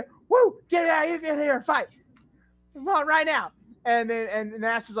out here. Woo! Get out here, get here and fight. Come on right now." And then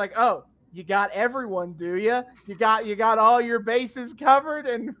Nash is like, "Oh, you got everyone, do you? You got all your bases covered?"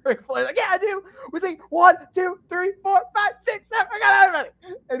 And Ric Flair's like, "Yeah, I do." We say 1, 2, 3, 4, 5, 6, 7. I got everybody.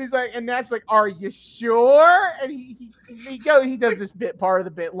 And he's like, and Nash's like, "Are you sure?" And he does this bit part of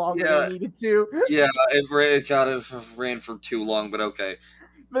the bit longer than Yeah, he needed to. yeah, it ran for too long, but okay.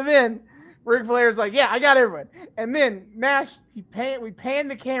 But then Ric Flair's like, "Yeah, I got everyone." And then Nash, we pan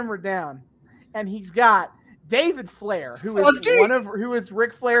the camera down, and he's got David Flair, who is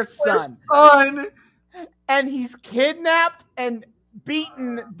Ric Flair's son. And he's kidnapped and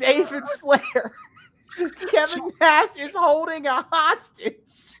beaten David Flair. Kevin Nash is holding a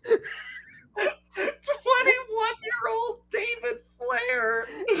hostage. 21-year-old David Flair.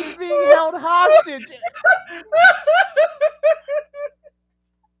 He's being held hostage.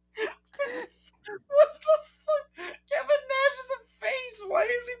 What the fuck? Kevin Nash is a face. Why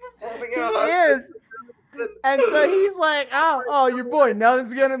is he performing a hostage? He is. And so he's like, "Oh, your boy,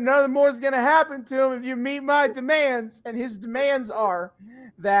 nothing more is gonna happen to him if you meet my demands." And his demands are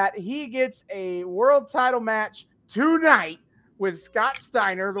that he gets a world title match tonight with Scott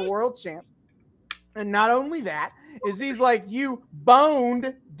Steiner, the world champ. And not only that, is he's like, "You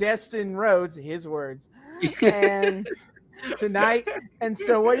boned Dustin Rhodes," his words, and tonight. And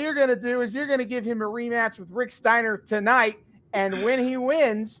so what you're gonna do is you're gonna give him a rematch with Rick Steiner tonight, and when he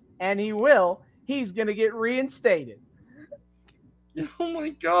wins, and he will, he's gonna get reinstated. Oh my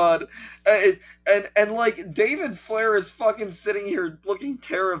god. And like David Flair is fucking sitting here looking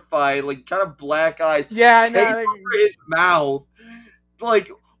terrified, like kind of black eyes. Yeah, tape over his mouth. Like,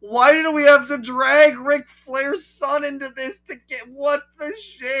 why did we have to drag Ric Flair's son into this to get what the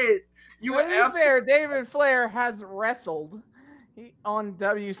shit? You fair, David Flair has wrestled on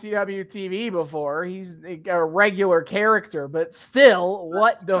WCW TV before. He's a regular character, but still,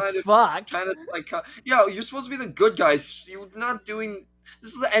 what the fuck? Kind of like, yeah, you're supposed to be the good guys. You're not doing.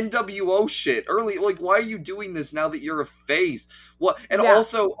 This is the NWO shit. Early, like, why are you doing this now that you're a face? What? And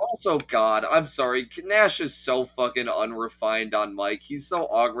also, God, I'm sorry. Nash is so fucking unrefined on mic. He's so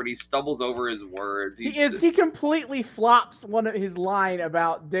awkward. He stumbles over his words. He completely flops one of his line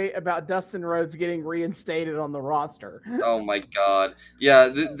about Dustin Rhodes getting reinstated on the roster. Oh my god,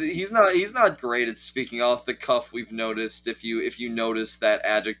 yeah, he's not great at speaking off the cuff. We've noticed if you notice that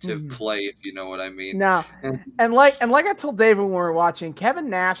adjective play, if you know what I mean. No, and like I told David when we were watching, Kevin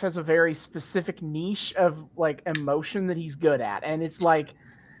Nash has a very specific niche of like emotion that he's good at. And it's like,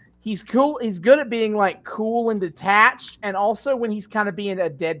 he's cool. He's good at being like cool and detached. And also when he's kind of being a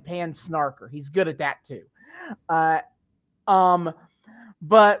deadpan snarker, he's good at that too.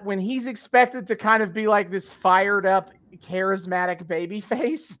 But when he's expected to kind of be like this fired up, charismatic baby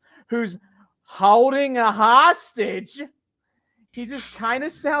face who's holding a hostage, he just kind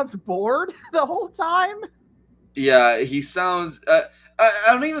of sounds bored the whole time. Yeah, he sounds, I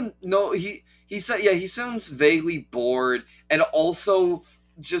don't even know. He sounds vaguely bored, and also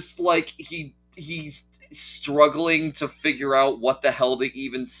just like he's struggling to figure out what the hell to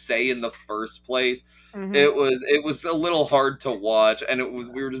even say in the first place. Mm-hmm. It was a little hard to watch, and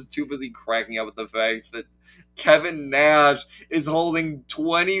we were just too busy cracking up at the fact that Kevin Nash is holding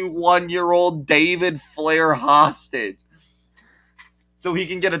 21-year-old David Flair hostage, so he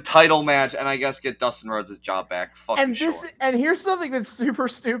can get a title match and I guess get Dustin Rhodes' job back. And here's something that's super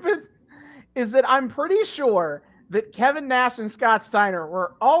stupid, is that I'm pretty sure that Kevin Nash and Scott Steiner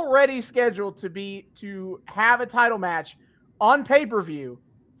were already scheduled to have a title match on pay-per-view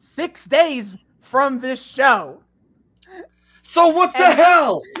 6 days from this show. So what the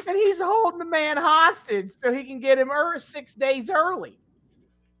hell? And he's holding the man hostage so he can get him 6 days early.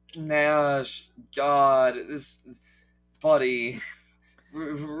 Nash, God, this buddy.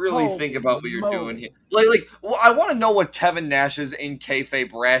 Really think about what you're doing here. Like, well, I want to know what Kevin Nash's in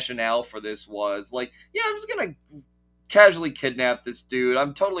kayfabe rationale for this was. Like, yeah, I'm just gonna casually kidnap this dude.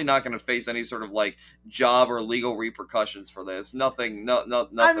 I'm totally not gonna face any sort of like job or legal repercussions for this. Nothing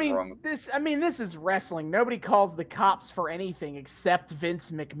wrong with this. I mean, this is wrestling. Nobody calls the cops for anything except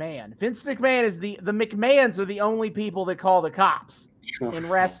Vince McMahon. Vince McMahon is the McMahons are the only people that call the cops in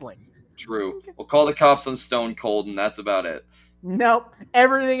wrestling. True. We'll call the cops on Stone Cold, and that's about it. Nope.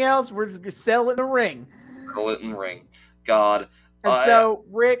 Everything else, we're just gonna sell it in the ring. Sell it in the ring. God. And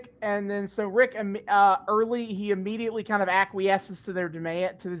so Rick early, he immediately kind of acquiesces to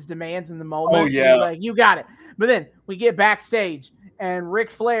his demands in the moment. Oh yeah. Like, you got it. But then we get backstage, and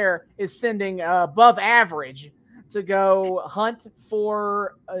Ric Flair is sending Above Average to go hunt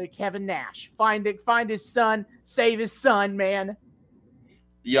for Kevin Nash. Find his son, save his son, man.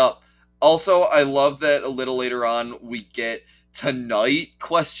 Yup. Also, I love that a little later on we get tonight ?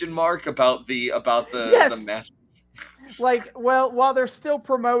 About the Yes. the match. Like, well, while they're still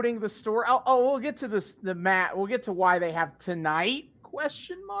promoting the story, we'll get to this. We'll get to why they have tonight?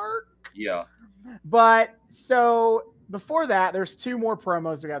 Question mark. Yeah. But so before that, there's two more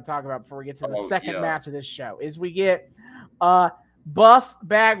promos we got to talk about before we get to the second match of this show. Is we get Buff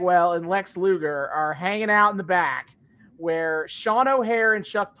Bagwell and Lex Luger are hanging out in the back where Sean O'Haire and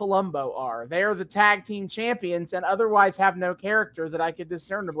Chuck Palumbo are. They are the tag team champions and otherwise have no character that I could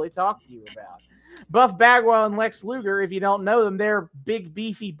discernibly talk to you about. Buff Bagwell and Lex Luger, if you don't know them, they're big,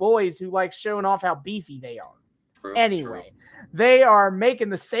 beefy boys who like showing off how beefy they are. True, anyway, they are making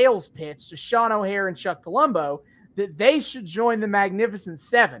the sales pitch to Sean O'Haire and Chuck Palumbo that they should join the Magnificent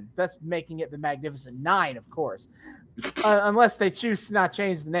Seven. That's making it the Magnificent Nine, of course. Unless they choose to not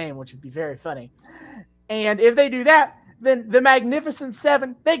change the name, which would be very funny. And if they do that, then the Magnificent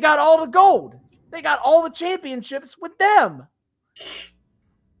Seven, they got all the gold. They got all the championships with them.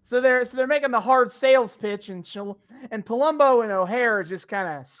 So they're making the hard sales pitch, and Palumbo and O'Haire are just kind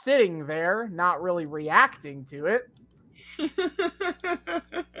of sitting there, not really reacting to it.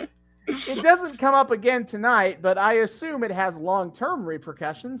 It doesn't come up again tonight, but I assume it has long-term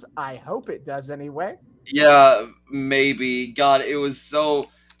repercussions. I hope it does anyway. Yeah, maybe. God, it was so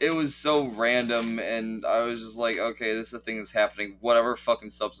random, and I was just like, okay, this is a thing that's happening. Whatever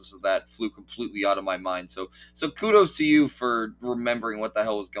fucking substance of that flew completely out of my mind. So kudos to you for remembering what the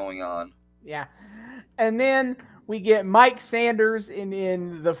hell was going on. Yeah. And then we get Mike Sanders that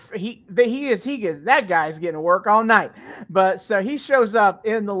guy's getting work all night. But so he shows up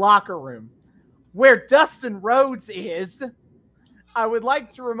in the locker room where Dustin Rhodes is. I would like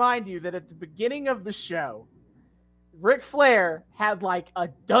to remind you that at the beginning of the show, Ric Flair had like a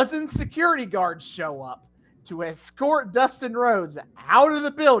dozen security guards show up to escort Dustin Rhodes out of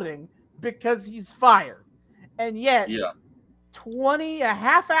the building because he's fired. And yet, a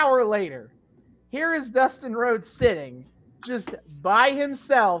half hour later, here is Dustin Rhodes sitting just by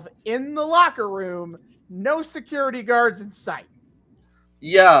himself in the locker room, no security guards in sight.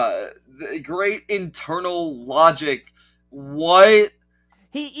 Yeah, the great internal logic. What?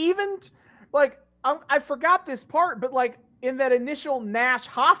 He even, like, I forgot this part, but like in that initial Nash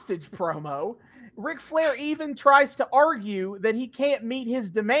hostage promo, Ric Flair even tries to argue that he can't meet his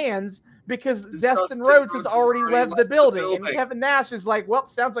demands because Dustin Rhodes has already left the building. And Kevin Nash is like, well,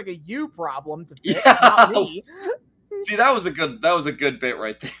 sounds like a you problem to fix, not me. See, that was a good bit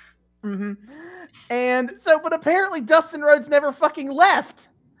right there. Mm-hmm. And so, but apparently Dustin Rhodes never fucking left.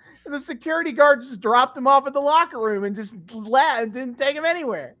 And the security guard just dropped him off at the locker room and just left and didn't take him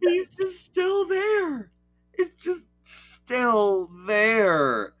anywhere. He's just still there. It's just still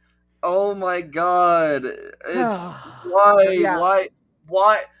there. Oh my god.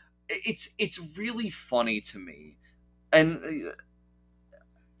 Why? It's really funny to me. And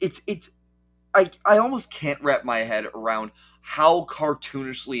I almost can't wrap my head around how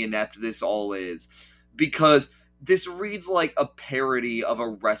cartoonishly inept this all is, because this reads like a parody of a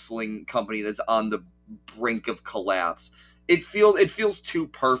wrestling company that's on the brink of collapse. It feels too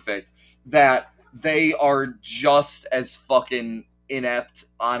perfect that they are just as fucking inept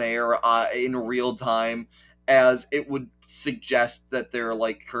on air in real time as it would suggest that they're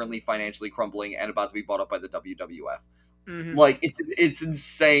like currently financially crumbling and about to be bought up by the WWF. Mm-hmm. Like it's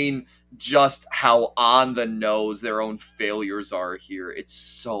insane just how on the nose their own failures are here. It's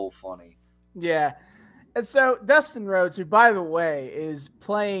so funny. Yeah. And so Dustin Rhodes, who by the way is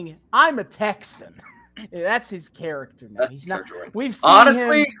playing I'm a Texan. That's his character now. He's not. We've seen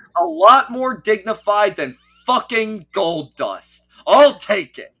honestly him a lot more dignified than fucking Goldust. I'll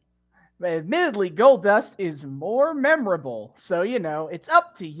take it. But admittedly, Goldust is more memorable. So it's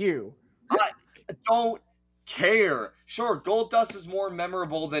up to you. I don't care. Sure, Goldust is more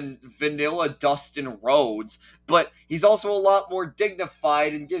memorable than vanilla Dustin Rhodes, but he's also a lot more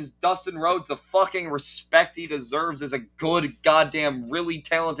dignified and gives Dustin Rhodes the fucking respect he deserves as a good, goddamn, really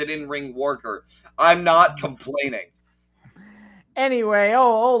talented in-ring worker. I'm not complaining. Anyway,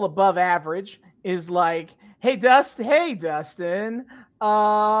 old above average is like, hey Dustin,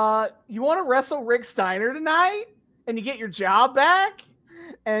 you want to wrestle Rick Steiner tonight and you get your job back?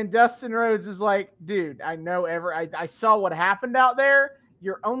 And Dustin Rhodes is like, dude, I know I saw what happened out there.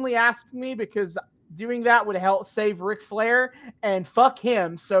 You're only asking me because doing that would help save Ric Flair, and fuck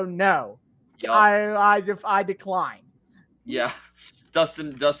him. So no, yep. I decline. Yeah,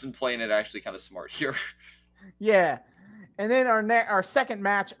 Dustin playing it actually kind of smart here. Yeah, and then our second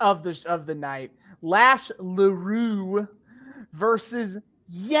match of the night, Lash LaRue versus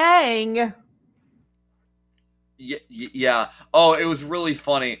Yang. Yeah. Oh, it was really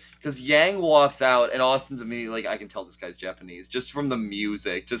funny because Yang walks out and Austin's immediately like, I can tell this guy's Japanese just from the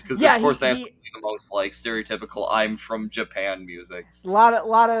music, just because of Yeah, course they have to he play the most like stereotypical "I'm from Japan" music. lot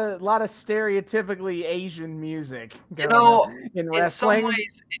of stereotypically Asian music You going on know, in wrestling.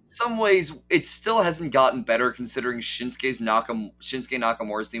 in some ways, it still hasn't gotten better considering Shinsuke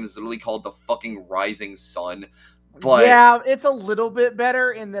Nakamura's theme is literally called the fucking Rising Sun. But Yeah, it's a little bit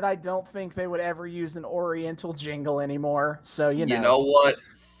better in that I don't think they would ever use an Oriental jingle anymore. So you know what?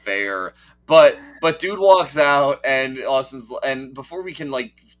 Fair. But dude walks out and Austin's and before we can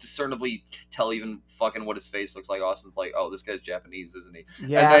like discernibly tell even fucking what his face looks like, Austin's like, oh, this guy's Japanese, isn't he? And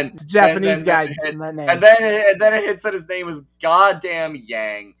Yeah, then it's a Japanese then guy it hits, that name. and then it hits that his name is goddamn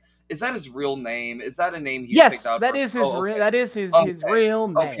Yang. Is that his real name? Is that a name he's picked Yes, out that for? is his Oh, real okay. that is his Okay. real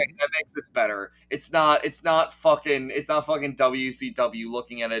Okay, name. that makes it better. It's not fucking WCW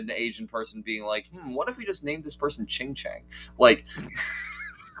looking at an Asian person being like, what if we just named this person Ching Chang? Like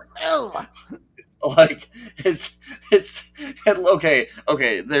Ugh. like it's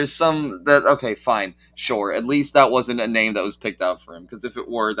okay, there's some that okay, fine, sure, at least that wasn't a name that was picked out for him, because if it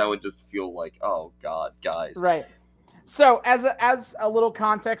were, that would just feel like, oh god, guys. Right. So as a little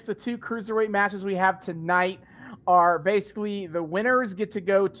context, the two cruiserweight matches we have tonight are basically the winners get to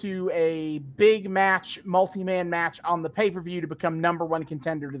go to a big match, multi-man match on the pay-per-view to become number one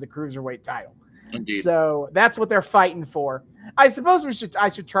contender to the cruiserweight title. Indeed. So that's what they're fighting for. I suppose I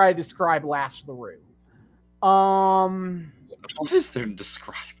should try to describe Lash LaRue. What is there to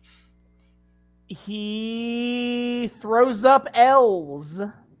describe? He throws up L's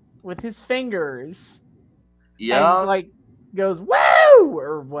with his fingers. Yeah, And like goes woo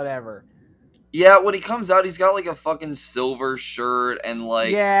or whatever. yeah, when he comes out, he's got like a fucking silver shirt and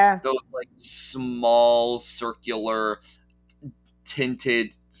like those like small circular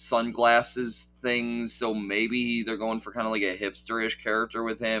tinted sunglasses things, so maybe they're going for kind of like a hipsterish character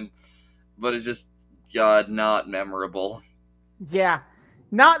with him, but it just, god, not memorable. Yeah.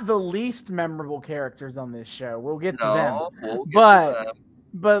 Not the least memorable characters on this show. We'll get to them. We'll get to them.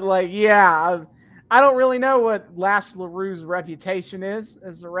 But like, yeah, I don't really know what Lash LaRue's reputation is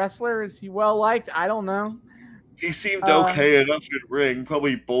as a wrestler. Is he well liked? I don't know. He seemed okay enough in ring,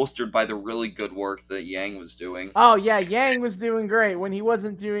 probably bolstered by the really good work that Yang was doing. Oh yeah, Yang was doing great when he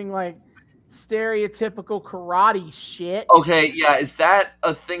wasn't doing like stereotypical karate shit. Okay, yeah, is that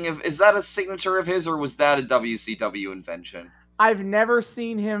a signature of his, or was that a WCW invention? I've never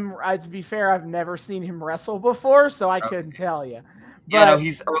seen him. To be fair, I've never seen him wrestle before, so I couldn't tell you. But yeah, no,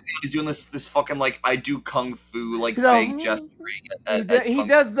 he's doing this fucking like I do kung fu like fake gesturing. He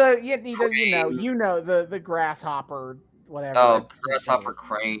does the grasshopper whatever. Oh, grasshopper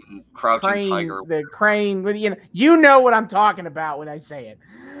crane, crouching tiger. The crane. You know what I'm talking about when I say it.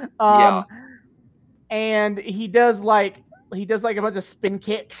 Yeah. And he does like a bunch of spin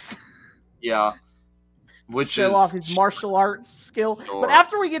kicks. Yeah. Which show off his martial arts skill. Sure. But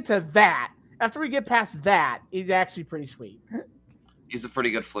after we get past that, he's actually pretty sweet. He's a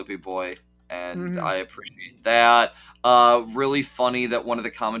pretty good flippy boy, and I appreciate that. Really funny that one of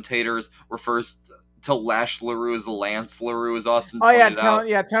the commentators refers to Lash LaRue as Lance LaRue, as Austin pointed out.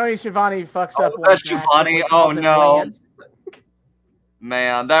 Yeah, Tony Schiavone fucks up. Oh, that's Schiavone? Oh, no.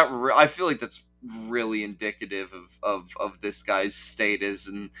 Man, I feel like that's really indicative of this guy's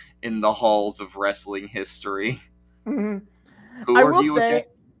status in the halls of wrestling history. Mm-hmm. Who are you again?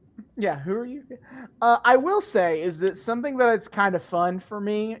 Yeah, who are you? I will say is that something that it's kind of fun for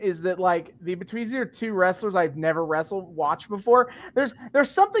me is that like between these two wrestlers I've never watched before. There's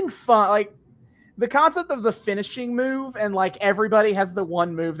something fun, like the concept of the finishing move, and like everybody has the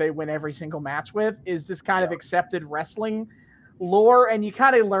one move they win every single match with, is this kind of accepted wrestling lore, and you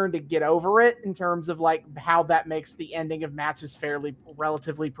kind of learn to get over it in terms of like how that makes the ending of matches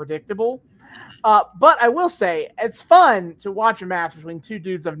relatively predictable. But I will say it's fun to watch a match between two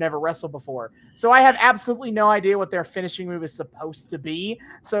dudes I've never wrestled before. So I have absolutely no idea what their finishing move is supposed to be.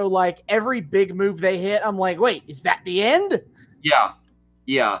 So like every big move they hit, I'm like, wait, is that the end? Yeah.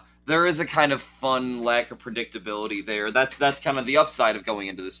 Yeah. There is a kind of fun lack of predictability there. That's kind of the upside of going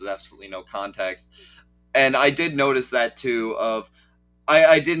into this with absolutely no context. And I did notice that too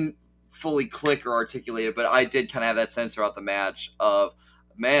I didn't fully click or articulate it, but I did kind of have that sense throughout the match of,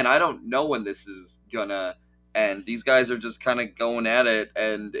 man, I don't know when this is gonna end. These guys are just kind of going at it,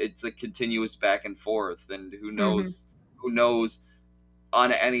 and it's a continuous back and forth, and who knows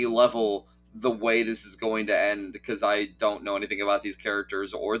on any level the way this is going to end, because I don't know anything about these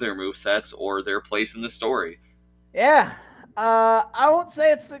characters or their movesets or their place in the story. Yeah. I won't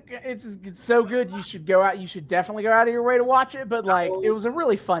say it's so good. You should go out. You should definitely go out of your way to watch it. But like, it No, was a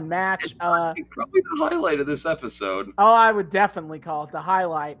really fun match. it's I think probably the highlight of this episode. Oh, I would definitely call it the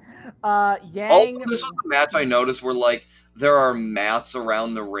highlight. Also, Yang. this was the match I noticed where like there are mats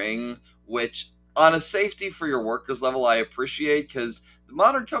around the ring, which on a safety for your workers level I appreciate because the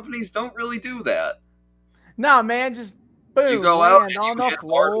modern companies don't really do that. No, man, just You boom, go out land and on you the hit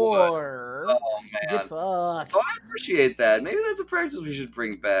hardwood. floor. Oh Get man. So fucked. I appreciate that. Maybe that's a practice we should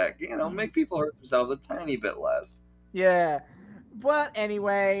bring back. You know, make people hurt themselves a tiny bit less. Yeah. But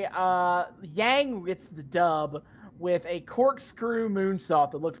anyway, Yang gets the dub with a corkscrew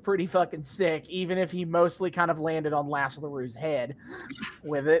moonsault that looked pretty fucking sick, even if he mostly kind of landed on Lazaru's head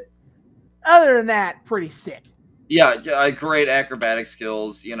with it. Other than that, pretty sick. Yeah, great acrobatic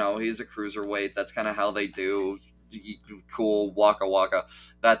skills. You know, he's a cruiserweight. That's kind of how they do. Cool, waka waka.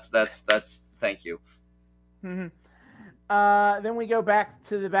 That's. Thank you. Mm-hmm. Then we go back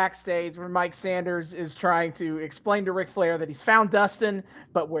to the backstage where Mike Sanders is trying to explain to Ric Flair that he's found Dustin,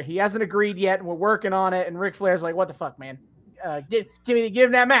 but where he hasn't agreed yet, and we're working on it. And Ric Flair's like, "What the fuck, man? Give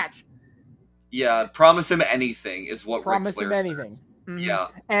him that match." Yeah, promise him anything is what Promise Ric him Flair anything. says. Mm-hmm. Yeah,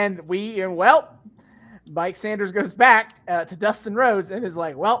 And Mike Sanders goes back to Dustin Rhodes and is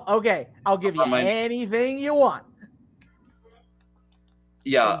like, "Well, okay, I'll give you anything you want."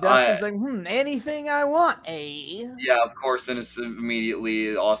 Yeah, and Dustin's like, anything I want, eh? Yeah, of course. And it's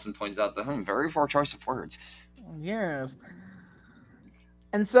immediately Austin points out the very poor choice of words. Yes.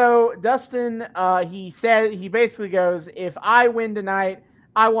 And so Dustin, he basically goes, if I win tonight,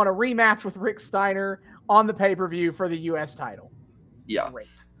 I want a rematch with Rick Steiner on the pay-per-view for the U.S. title. Yeah. Great.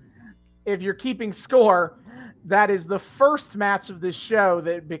 If you're keeping score, that is the first match of this show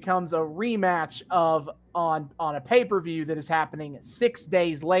that becomes a rematch on a pay-per-view that is happening 6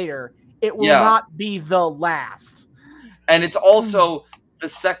 days later. It will not be the last. And it's also the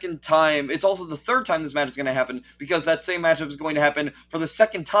second time. It's also the third time this match is going to happen because that same matchup is going to happen for the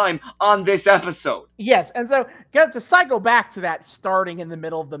second time on this episode. Yes, and so to cycle back to that starting in the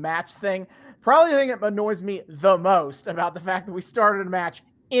middle of the match thing, probably the thing that annoys me the most about the fact that we started a match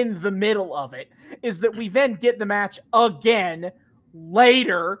in the middle of it is that we then get the match again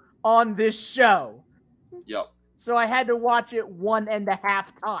later on this show. Yep. So I had to watch it 1.5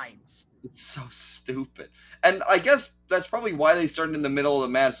 times. It's so stupid. And I guess that's probably why they started in the middle of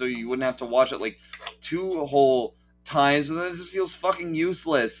the match, so you wouldn't have to watch it like 2 whole times, but then it just feels fucking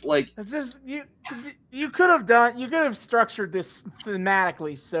useless. Like, it's just you could have structured this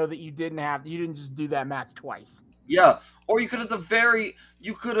thematically so that you didn't just do that match twice. Yeah, or you could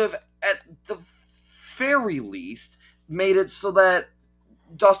have at the very least made it so that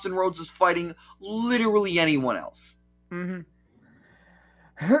Dustin Rhodes is fighting literally anyone else. Mm-hmm.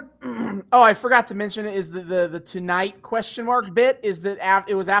 Oh, I forgot to mention it is the tonight ? Bit is that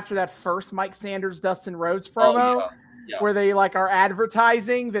it was after that first Mike Sanders Dustin Rhodes promo where they like are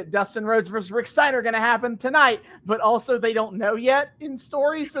advertising that Dustin Rhodes versus Rick Steiner are going to happen tonight, but also they don't know yet in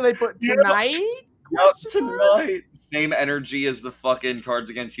story, so they put tonight. Yep, tonight. Same energy as the fucking Cards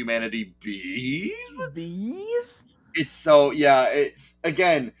Against Humanity bees. Bees? It's so,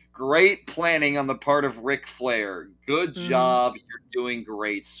 again, great planning on the part of Ric Flair. Good job. You're doing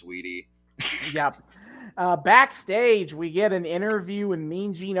great, sweetie. Yep. Backstage, we get an interview with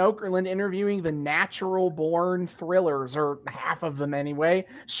Mean Gene Okerlund interviewing the Natural Born Thrillers, or half of them anyway,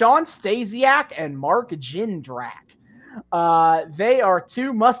 Shawn Stasiak and Mark Jindrak. They are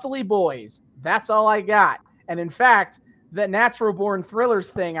 2 muscly boys. That's all I got. And in fact, that Natural Born Thrillers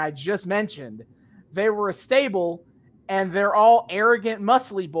thing I just mentioned, they were a stable, and they're all arrogant,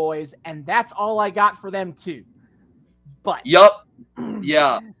 muscly boys, and that's all I got for them too. But yup,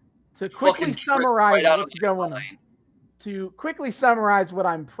 yeah. To quickly summarize what's going on, to quickly summarize what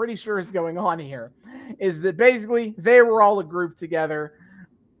I'm pretty sure is going on here, is that basically they were all a group together.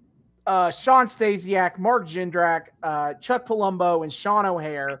 Shawn Stasiak, Mark Jindrak, Chuck Palumbo, and Sean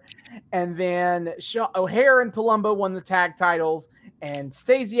O'Haire. And then O'Haire and Palumbo won the tag titles, and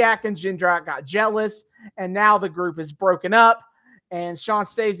Stasiak and Jindrak got jealous, and now the group is broken up. And Shawn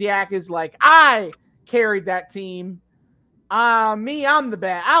Stasiak is like, I carried that team. I'm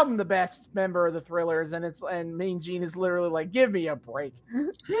the best member of the Thrillers, and Mean Gene is literally like, give me a break.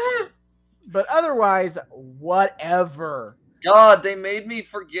 But otherwise, whatever. God, they made me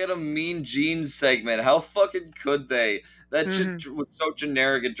forget a Mean Gene segment. How fucking could they? That shit was so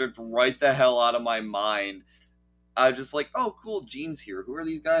generic, it dripped right the hell out of my mind. I was just like, oh, cool, Gene's here. Who are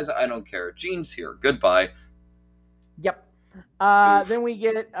these guys? I don't care. Gene's here. Goodbye. Yep. Then we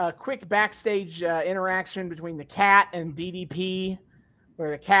get a quick backstage interaction between the Cat and DDP, where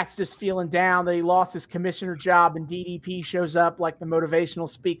the cat's just feeling down that he lost his commissioner job, and DDP shows up like the motivational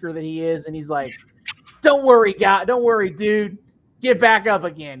speaker that he is, and he's like, "Don't worry, guy. Don't worry, dude. Get back up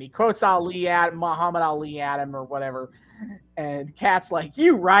again." He quotes Muhammad Ali at him or whatever, and Cat's like,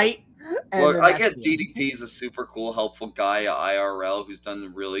 "You right?" And Look, I get DDP is a super cool, helpful guy at IRL who's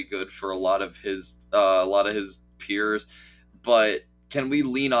done really good for a lot of his peers, but can we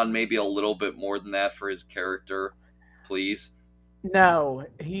lean on maybe a little bit more than that for his character, please? No,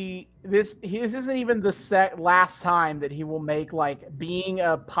 this isn't even the last time that he will make like being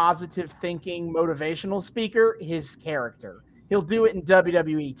a positive thinking motivational speaker his character. He'll do it in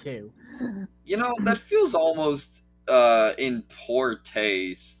WWE too. You know, that feels almost in poor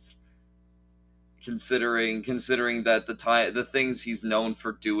taste, considering that the things he's known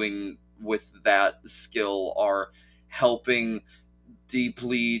for doing with that skill are helping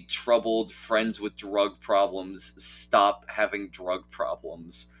deeply troubled friends with drug problems stop having drug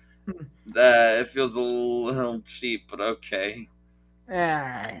problems. That it feels a little cheap, but okay.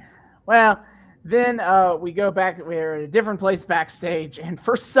 Well, then we go back. We're at a different place backstage, and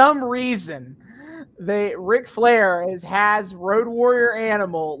for some reason, Ric Flair has Road Warrior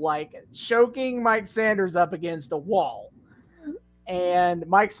Animal like choking Mike Sanders up against a wall. And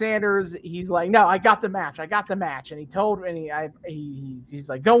Mike Sanders, he's like, "No, I got the match. And he told me, he's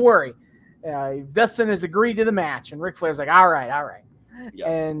like, "Don't worry. Dustin has agreed to the match." And Ric Flair's like, all right.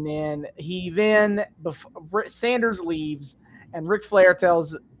 Yes. And then Sanders leaves, and Ric Flair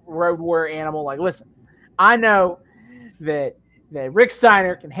tells Road Warrior Animal, like, "Listen, I know that Rick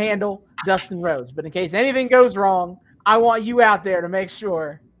Steiner can handle Dustin Rhodes, but in case anything goes wrong, I want you out there to make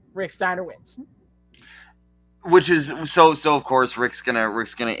sure Rick Steiner wins." Which is so of course Rick's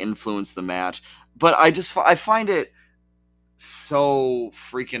gonna influence the match, but I find it so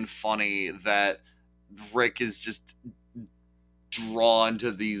freaking funny that Rick is just drawn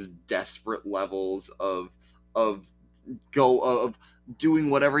to these desperate levels of doing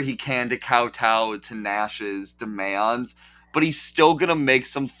whatever he can to kowtow to Nash's demands, but he's still gonna make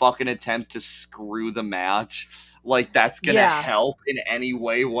some fucking attempt to screw the match. Like that's gonna help in any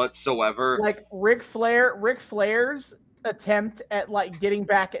way whatsoever. Like Ric Flair's attempt at like getting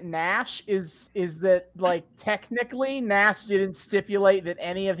back at Nash is that like technically Nash didn't stipulate that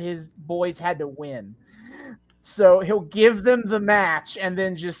any of his boys had to win. So he'll give them the match and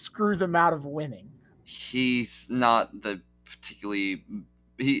then just screw them out of winning. He's not the particularly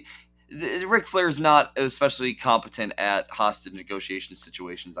Ric Flair's not especially competent at hostage negotiation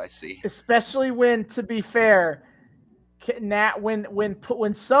situations, I see. Especially when, to be fair,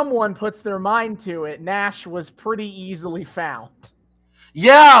 when someone puts their mind to it, Nash was pretty easily found.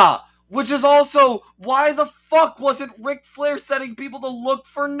 Yeah, which is also why the fuck wasn't Ric Flair setting people to look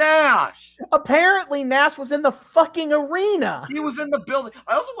for Nash? Apparently, Nash was in the fucking arena. He was in the building.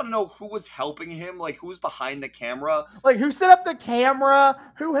 I also want to know who was helping him, like who was behind the camera, like who set up the camera,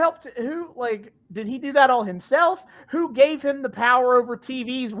 who helped, who like did he do that all himself? Who gave him the power over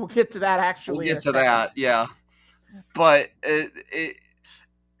TVs? We'll get to that actually. We'll get to that, yeah. But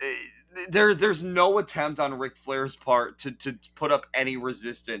there's no attempt on Ric Flair's part to put up any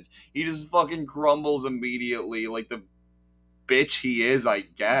resistance. He just fucking crumbles immediately like the bitch he is, I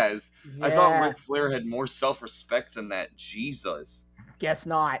guess. Yeah. I thought Ric Flair had more self-respect than that. Jesus. Guess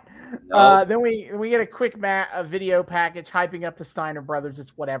not. Nope. Then we get a quick video package hyping up the Steiner brothers.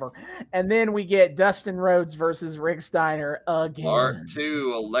 It's whatever. And then we get Dustin Rhodes versus Rick Steiner again. Part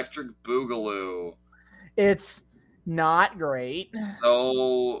 2, Electric Boogaloo. It's not great.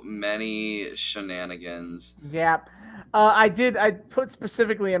 So many shenanigans. Yeah. I put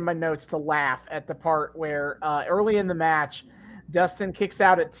specifically in my notes to laugh at the part where early in the match, Dustin kicks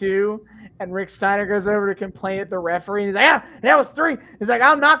out at 2, and Rick Steiner goes over to complain at the referee. And he's like, "Yeah, that was 3." He's like,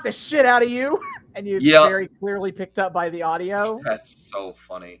 "I'll knock the shit out of you." And you very clearly picked up by the audio. That's so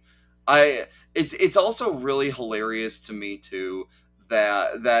funny. It's also really hilarious to me too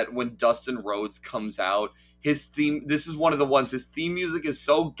that when Dustin Rhodes comes out, his theme, this is one of the ones, his theme music is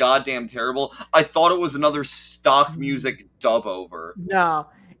so goddamn terrible. I thought it was another stock music dub over. No,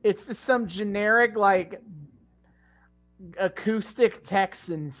 it's some generic, like, acoustic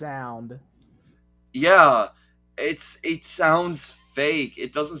Texan sound. Yeah, it sounds fake.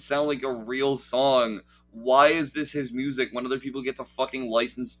 It doesn't sound like a real song. Why is this his music when other people get to fucking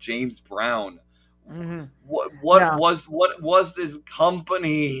license James Brown? Mm-hmm. What was this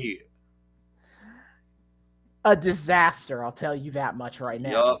company? A disaster, I'll tell you that much right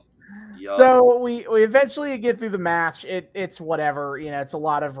now. Yep. So we eventually get through the match. It's whatever, it's a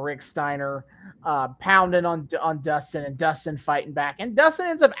lot of Rick Steiner pounding on Dustin, and Dustin fighting back, and Dustin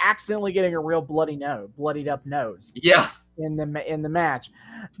ends up accidentally getting a real bloodied up nose. Yeah. in the match.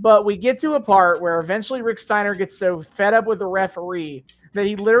 But we get to a part where eventually Rick Steiner gets so fed up with the referee that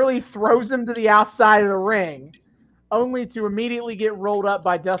he literally throws him to the outside of the ring, only to immediately get rolled up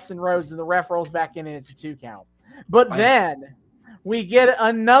by Dustin Rhodes, and the ref rolls back in, and it's a 2 count. But then we get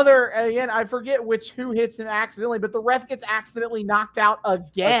another, again, I forget who hits him accidentally, but the ref gets accidentally knocked out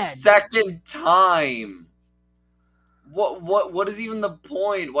again. A second time. What is even the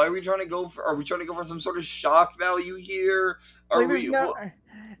point? Why are we trying to go for? Are we trying to go for some sort of shock value here? I'm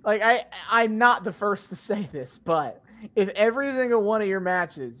not the first to say this, but if every single one of your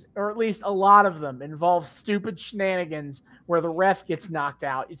matches, or at least a lot of them, involve stupid shenanigans where the ref gets knocked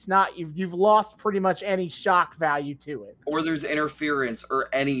out, it's not you've lost pretty much any shock value to it. Or there's interference or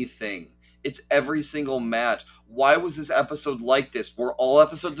anything. It's every single match. Why was this episode like this? Were all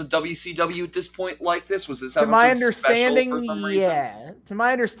episodes of WCW at this point like this? Was this episode special for some reason? Yeah. To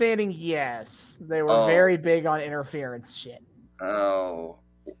my understanding, yes. They were very big on interference shit. Oh.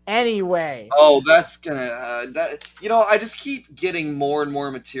 Anyway. Oh, that's gonna I just keep getting more and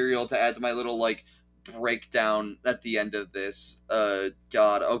more material to add to my little breakdown at the end of this.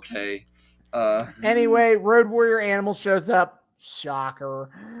 God, okay. Anyway, Road Warrior Animal shows up.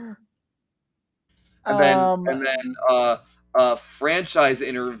 Shocker. And then Franchise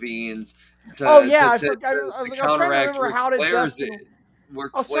intervenes to counteract Ric Flair's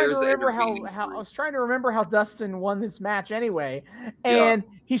I was trying to remember how Dustin won this match anyway, and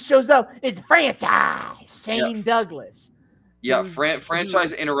he shows up. It's Franchise Shane Douglas. Yeah,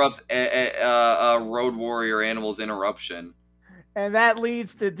 Franchise interrupts a Road Warrior Animal's interruption, and that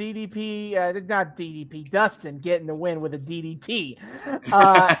leads to Dustin getting the win with a DDT,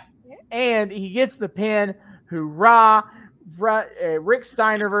 and he gets the pin. Hoorah! Rick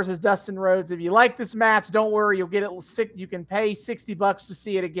Steiner versus Dustin Rhodes. If you like this match, don't worry, you'll get it. You can pay $60 to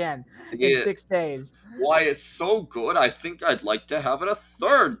see it again in 6 days. Why, it's so good. I think I'd like to have it a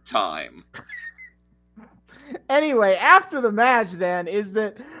third time. Anyway, after the match, then is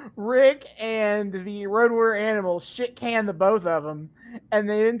that Rick and the Road Warrior Animal shit can the both of them, and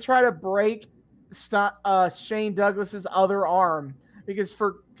they then try to break Shane Douglas's other arm. Because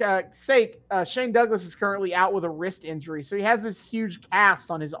for sake, Shane Douglas is currently out with a wrist injury, so he has this huge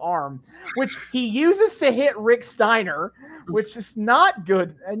cast on his arm, which he uses to hit Rick Steiner, which is not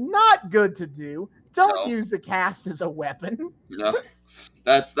good to do. Don't use the cast as a weapon. No,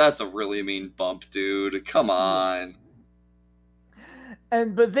 that's a really mean bump, dude. Come on.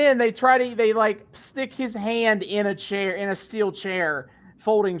 But then they stick his hand in a steel chair.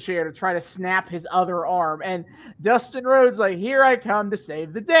 Folding chair to try to snap his other arm, and Dustin Rhodes here I come to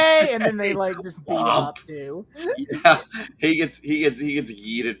save the day, and then they just beat him up too. Yeah, he gets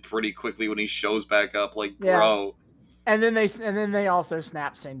yeeted pretty quickly when he shows back up, bro. And then they also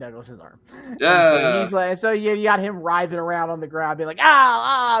snap Shane Douglas's arm. Yeah, so you got him writhing around on the ground, being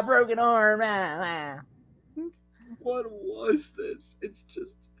broken arm. What was this?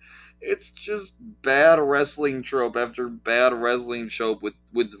 It's just bad wrestling trope after bad wrestling trope with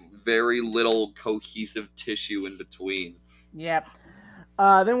very little cohesive tissue in between. Yep.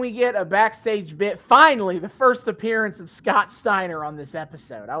 Then we get a backstage bit. Finally, the first appearance of Scott Steiner on this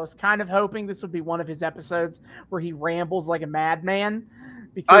episode. I was kind of hoping this would be one of his episodes where he rambles like a madman,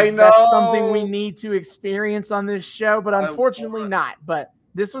 because that's something we need to experience on this show, but unfortunately not. But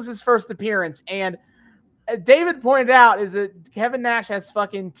this was his first appearance, and David pointed out is that Kevin Nash has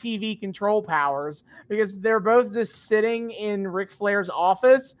fucking TV control powers, because they're both just sitting in Ric Flair's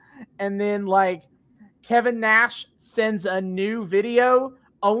office, and then Kevin Nash sends a new video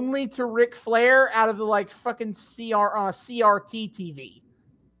only to Ric Flair out of the fucking CRT TV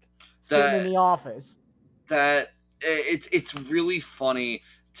sitting in the office. That it's really funny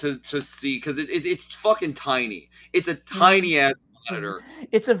to see, because it's fucking tiny. It's a tiny ass monitor.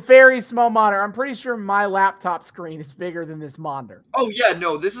 It's a very small monitor. I'm pretty sure my laptop screen is bigger than this monitor. Oh yeah,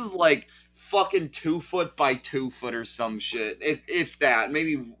 no, this is fucking 2 foot by 2 foot or some shit. If that,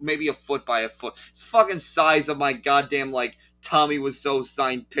 maybe a foot by a foot. It's fucking size of my goddamn Tommy Wiseau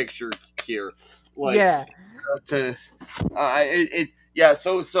signed picture here. So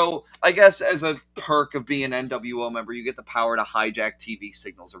I guess as a perk of being an NWO member, you get the power to hijack TV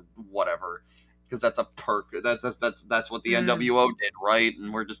signals or whatever. Because that's a perk. That's what the NWO did, right?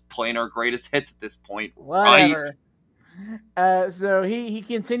 And we're just playing our greatest hits at this point, whatever. Right? So he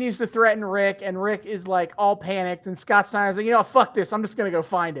continues to threaten Rick, and Rick is all panicked, and Scott Steiner's fuck this, I'm just gonna go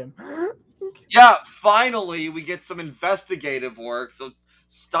find him. Yeah, finally we get some investigative work. So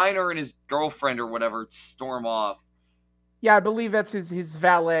Steiner and his girlfriend or whatever storm off. Yeah, I believe that's his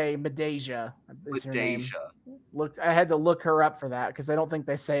valet, Medeja. I had to look her up for that because I don't think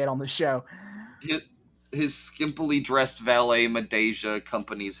they say it on the show. his skimpily dressed valet Madeja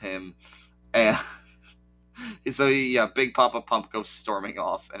accompanies him, and so yeah, Big Papa Pump goes storming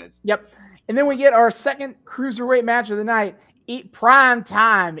off, and it's Yep. And then we get our second cruiserweight match of the night. Prime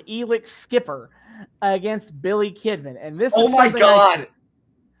time Elix Skipper against Billy Kidman. And this oh is my something god,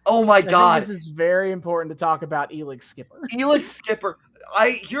 oh my I think god, this is very important to talk about Elix Skipper. Elix Skipper.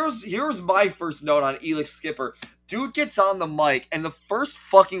 Here's my first note on Elix Skipper. Dude gets on the mic, and the first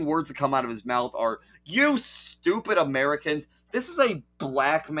fucking words that come out of his mouth are, "You stupid Americans." This is a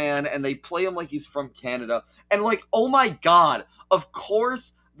black man, and they play him like he's from Canada. And like, oh my god, of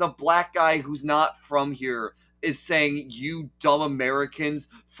course the black guy who's not from here is saying, "You dumb Americans,"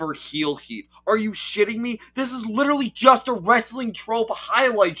 for heel heat. Are you shitting me? This is literally just a wrestling trope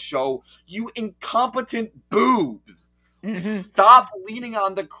highlight show, you incompetent boobs. Stop leaning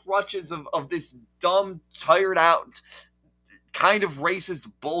on the crutches of this dumb, tired out, kind of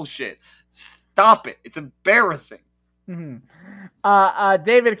racist bullshit. Stop it. It's embarrassing.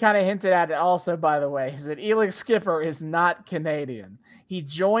 David kind of hinted at it also, by the way, is that Elix Skipper is not Canadian. He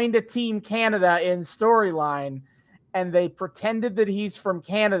joined a Team Canada in storyline, and they pretended that he's from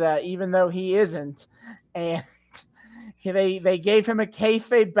Canada, even though he isn't. And they gave him a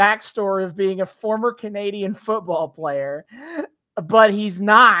kayfabe backstory of being a former Canadian football player, but he's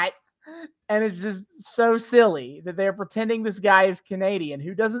not. And it's just so silly that they're pretending this guy is Canadian,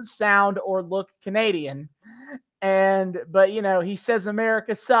 who doesn't sound or look Canadian. But he says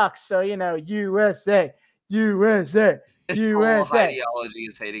America sucks. So, USA, USA, His USA. whole ideology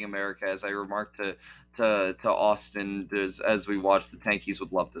is hating America, as I remarked to Austin as we watched. The Tankies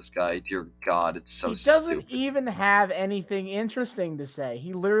would love this guy. Dear God, it's so stupid. He doesn't even have anything interesting to say.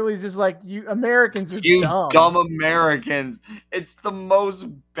 He literally is just like, you Americans are you dumb. dumb Americans. It's the most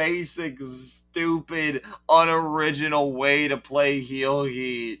basic, stupid, unoriginal way to play heel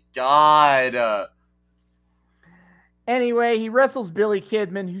heat. God. Anyway, he wrestles Billy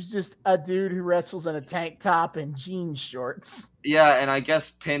Kidman, who's just a dude who wrestles in a tank top and jean shorts. Yeah, and I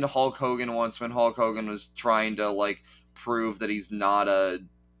guess pinned Hulk Hogan once when Hulk Hogan was trying to, prove that he's not a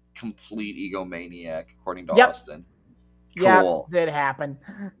complete egomaniac, according to Austin. Cool. Yeah, that happened.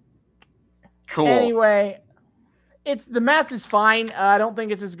 Cool. Anyway, the match is fine. I don't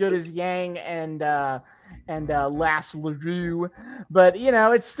think it's as good as Yang and Lass LaRue, but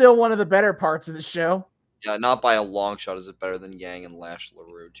it's still one of the better parts of the show. Yeah, not by a long shot is it better than Yang and Lash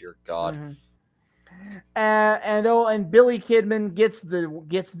LaRue. Dear God. And Billy Kidman gets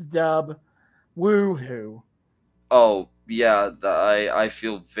the dub. Woo-hoo. Oh yeah, I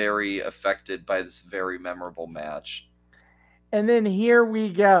feel very affected by this very memorable match. And then here we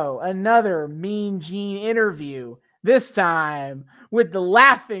go, another Mean Gene interview. This time with the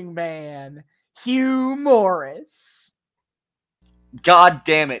Laughing Man, Hugh Morris. God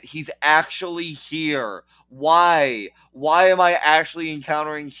damn it, he's actually here. Why? Why am I actually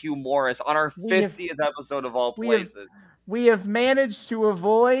encountering Hugh Morris on our 50th episode of all places? We have managed to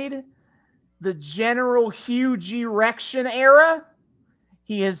avoid the General Hugh G-Rection era.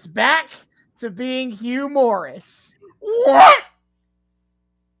 He is back to being Hugh Morris. What?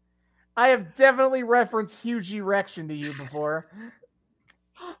 I have definitely referenced Hugh G-Rection to you before.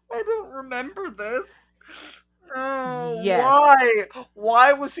 I don't remember this. Oh, yes. Why?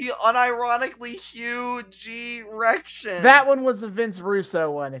 Why was he unironically Hugh G-Rection? That one was a Vince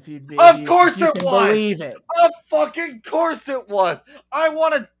Russo one, if you'd be. Of course it was! Believe it. Of fucking course it was! I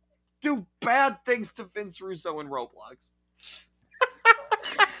want to do bad things to Vince Russo in Roblox.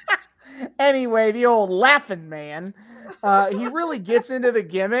 Anyway, the old Laughing Man, he really gets into the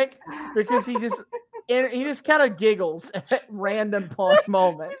gimmick because he just kind of giggles at random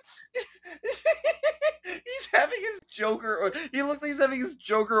moments. He's having his Joker. He looks like he's having his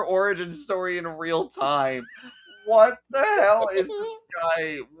Joker origin story in real time. What the hell is this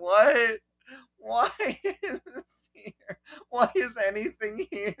guy? What? Why is this here? Why is anything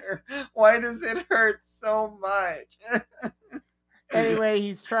here? Why does it hurt so much? Anyway,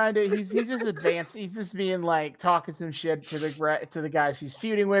 he's just advanced. He's just being talking some shit to the guys he's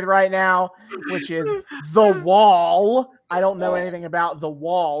feuding with right now, which is The Wall. I don't know anything about The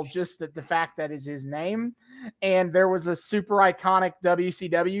Wall, just that the fact that is his name. And there was a super iconic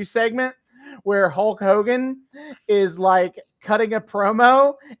WCW segment where Hulk Hogan is cutting a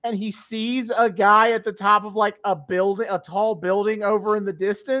promo and he sees a guy at the top of a tall building over in the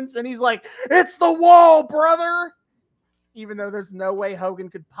distance. And he's like, "It's The Wall, brother." Even though there's no way Hogan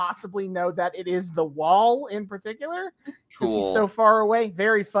could possibly know that it is The Wall in particular. Because he's so far away.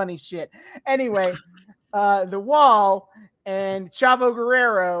 Very funny shit. Anyway, The Wall and Chavo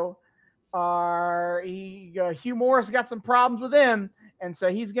Guerrero Hugh Morris got some problems with him. and so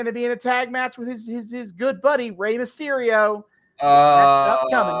he's going to be in a tag match with his good buddy Rey Mysterio. That's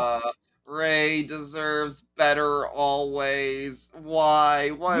upcoming. Rey deserves better always. Why?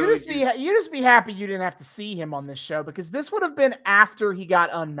 Why You would just be happy you didn't have to see him on this show, because this would have been after he got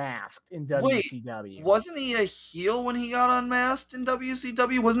unmasked in WCW. Wait, wasn't he a heel when he got unmasked in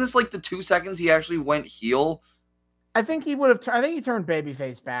WCW? Wasn't this like the 2 seconds he actually went heel? I think he would have. I think he turned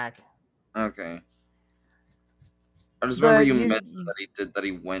babyface back. Okay. I just remember you mentioned that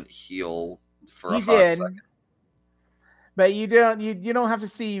he went heel for a hot second. But you don't have to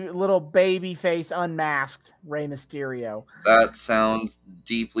see little babyface unmasked Rey Mysterio. That sounds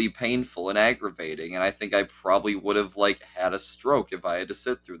deeply painful and aggravating, and I think I probably would have had a stroke if I had to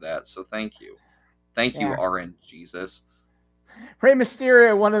sit through that. So thank you, you, RN Jesus. Rey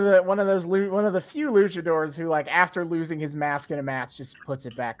Mysterio, one of the few luchadors who, after losing his mask in a match, just puts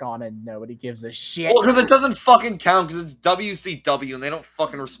it back on and nobody gives a shit. Well, because it doesn't fucking count, because it's WCW and they don't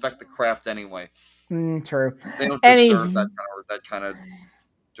fucking respect the craft anyway. True. They don't deserve that kind of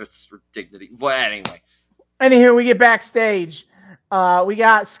just dignity. Well, anyway. Anywho, we get backstage. We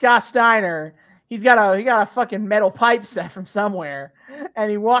got Scott Steiner. He got a fucking metal pipe set from somewhere,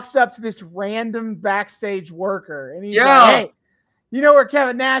 and he walks up to this random backstage worker, and he's like, "Hey, you know where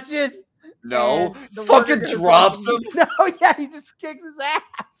Kevin Nash is?" No, fucking drops him. No, yeah, he just kicks his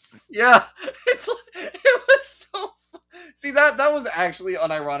ass. Yeah, it was so. See, that was actually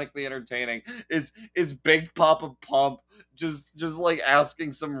unironically entertaining. Is Big Papa Pump just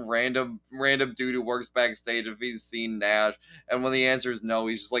asking some random dude who works backstage if he's seen Nash, and when the answer is no,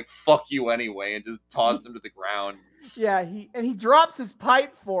 he's just like, "Fuck you anyway," and just tosses him to the ground. Yeah, he drops his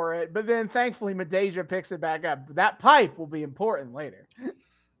pipe for it, but then thankfully Madeja picks it back up. That pipe will be important later.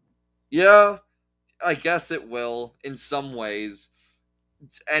 Yeah, I guess it will in some ways.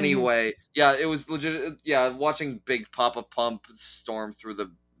 Anyway, yeah, it was legit. Yeah, watching Big Papa Pump storm through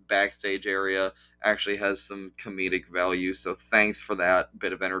the backstage area actually has some comedic value, so thanks for that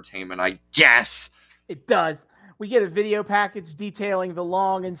bit of entertainment, I guess. It does. We get a video package detailing the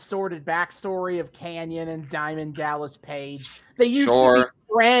long and sordid backstory of Kanyon and Diamond Dallas Page. They used to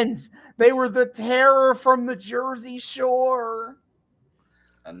be friends. They were the terror from the Jersey Shore.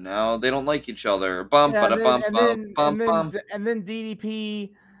 And now they don't like each other. And then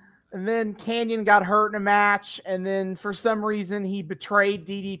DDP, and then Kanyon got hurt in a match, and then for some reason he betrayed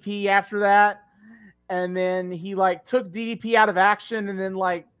DDP after that, and then he took DDP out of action, and then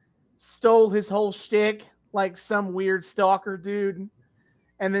stole his whole shtick like some weird stalker dude,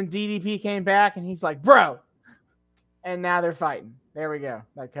 and then DDP came back, and he's like, "Bro," and now they're fighting. There we go.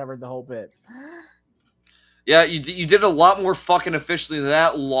 That covered the whole bit. Yeah, you did a lot more fucking efficiently than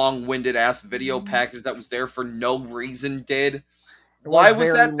that long-winded ass video package that was there for no reason did. Why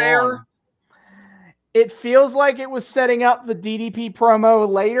was that there? It feels like it was setting up the DDP promo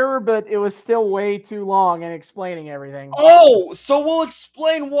later, but it was still way too long and explaining everything. Oh, so we'll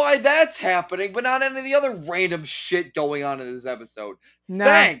explain why that's happening, but not any of the other random shit going on in this episode. No.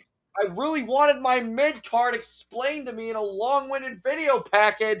 Thanks! I really wanted my mid-card explained to me in a long-winded video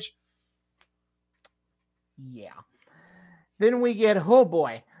package. Yeah. Then we get, oh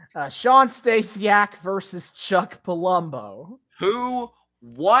boy, Shawn Stasiak versus Chuck Palumbo. Who?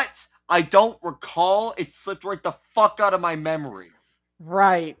 What? I don't recall. It slipped right the fuck out of my memory.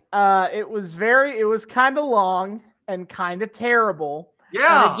 Right. It was kind of long and kind of terrible.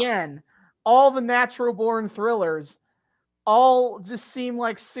 Yeah. And again, all the Natural Born Thrillers all just seem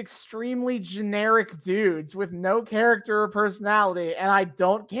like extremely generic dudes with no character or personality, and I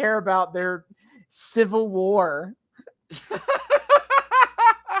don't care about their Civil War.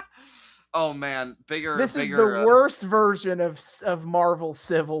 Oh man, This is the worst version of Marvel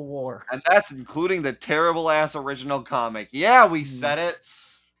Civil War, and that's including the terrible ass original comic. Yeah, we said it.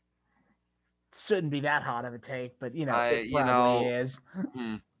 Shouldn't be that hot of a take, but it probably is.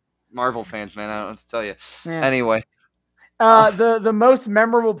 Marvel fans, man, I don't know what to tell you. Yeah. Anyway, the most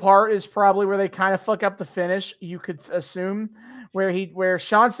memorable part is probably where they kind of fuck up the finish. You could assume where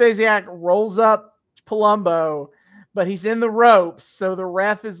Shawn Stasiak rolls up Palumbo, but he's in the ropes, so the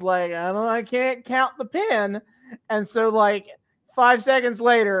ref is like, I can't count the pin, and so 5 seconds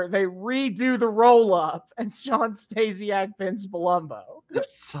later they redo the roll up, and Shawn Stasiak pins Palumbo.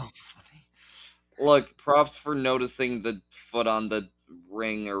 That's so funny. Look, props for noticing the foot on the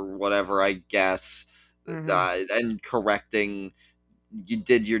ring or whatever, I guess, and correcting. You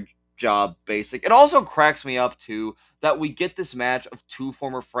did your job, basic. It also cracks me up too that we get this match of two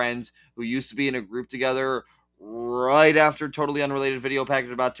former friends who used to be in a group together right after totally unrelated video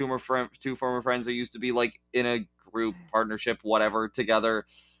package about two former friends who used to be in a group, partnership, whatever, together.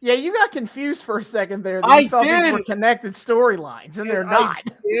 Yeah, you got confused for a second there. That I you thought these did! were connected storylines, and they're I not.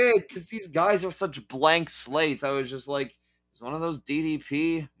 did, because these guys are such blank slates. I was just like, is one of those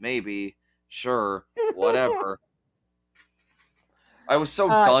DDP? Maybe. Sure. Whatever. I was so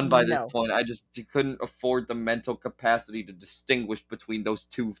done by this No. point. I just couldn't afford the mental capacity to distinguish between those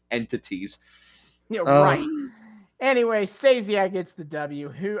two entities. Yeah, right. Anyway, Stasiak gets the W.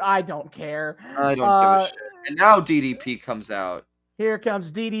 Who I don't care. I don't give a shit. And now DDP comes out. Here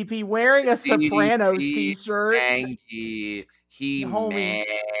comes DDP wearing a DDP Sopranos t-shirt. angry. He Homie.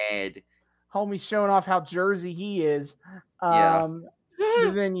 mad. Homie showing off how Jersey he is. Yeah.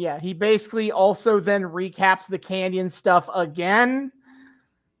 Then he basically also then recaps the Canyon stuff again.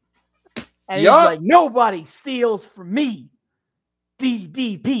 And he's like, nobody steals from me.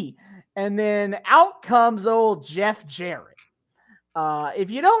 DDP. And then out comes old Jeff Jarrett. If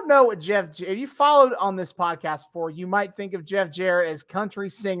you don't know what if you followed on this podcast before, you might think of Jeff Jarrett as country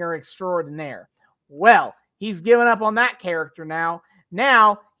singer extraordinaire. Well, he's given up on that character now.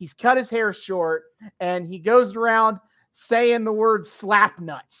 Now he's cut his hair short and he goes around saying the word slap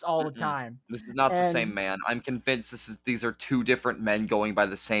nuts all the time. This is not the same man. I'm convinced these are two different men going by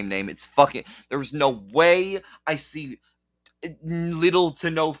the same name. It's fucking, there's no way I see little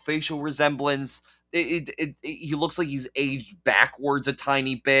to no facial resemblance. He looks like he's aged backwards a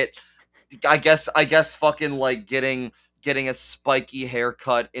tiny bit. I guess fucking like getting a spiky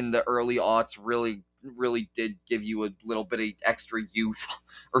haircut in the early aughts really did give you a little bit of extra youth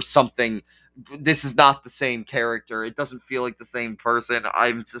or something. This is not the same character. It doesn't feel like the same person.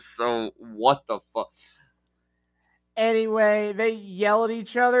 I'm just so, what the fuck? Anyway, they yell at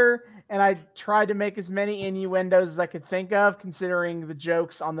each other, and I tried to make as many innuendos as I could think of, considering the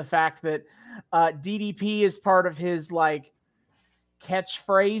jokes on the fact that DDP is part of his like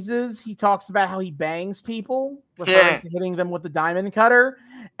catchphrases. He talks about how he bangs people, referring to hitting them with the diamond cutter.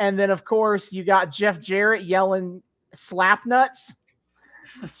 And then, of course, you got Jeff Jarrett yelling slap nuts.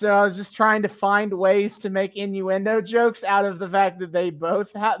 So I was just trying to find ways to make innuendo jokes out of the fact that they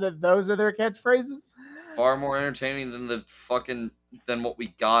both have that those are their catchphrases. Far more entertaining than what we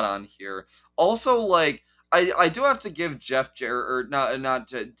got on here. Also, like, I do have to give Jeff Jarrett, or not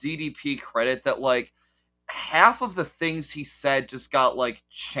DDP credit that like half of the things he said just got like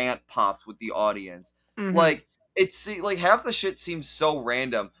chant pops with the audience. Like it's like half the shit seems so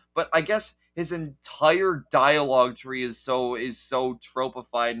random, but I guess his entire dialogue tree is so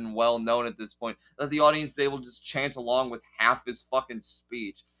tropified and well known at this point that the audience is able to just chant along with half his fucking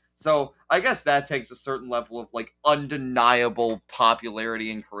speech. So I guess that takes a certain level of like undeniable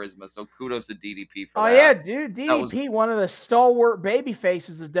popularity and charisma. So kudos to DDP for that. Oh yeah, dude, DDP, one of the stalwart baby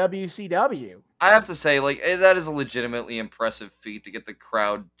faces of WCW. I have to say, like, that is a legitimately impressive feat to get the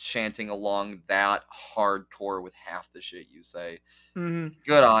crowd chanting along that hardcore with half the shit you say.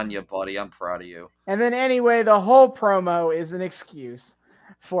 Good on you, buddy. I'm proud of you. And then anyway, the whole promo is an excuse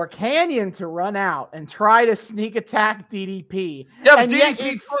for Canyon to run out and try to sneak attack DDP. Yeah, but and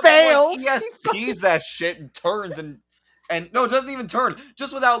DDP fails. He ESPs that shit and turns and no, it doesn't even turn.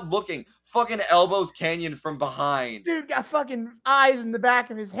 Just without looking, fucking elbows Canyon from behind. Dude got fucking eyes in the back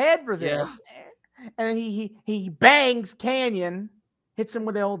of his head for this. Yeah. And then he bangs Canyon, hits him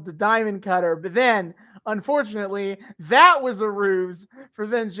with the diamond cutter, but then unfortunately, that was a ruse for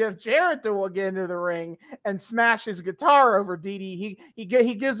then Jeff Jarrett to get into the ring and smash his guitar over DD. He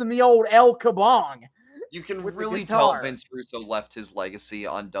gives him the old El Kabong. You can really tell Vince Russo left his legacy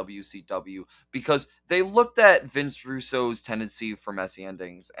on WCW because they looked at Vince Russo's tendency for messy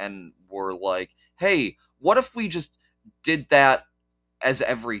endings and were like, hey, what if we just did that as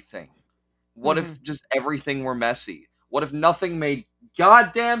everything? What if just everything were messy? What if nothing made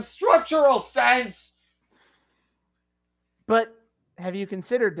goddamn structural sense? But have you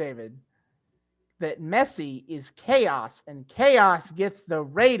considered, David, that messy is chaos and chaos gets the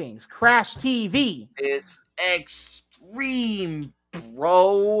ratings? Crash TV. It's extreme,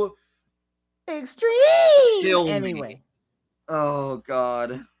 bro. Extreme. Anyway. Oh,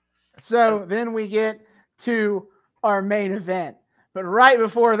 God. So then we get to our main event. But right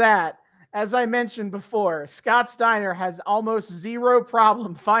before that, as I mentioned before, Scott Steiner has almost zero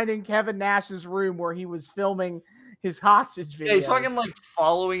problem finding Kevin Nash's room where he was filming his hostage video. Yeah, he's fucking like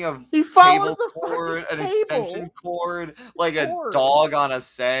following an extension cord, like a dog on a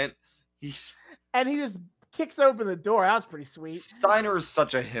set. And he just kicks open the door. That was pretty sweet. Steiner is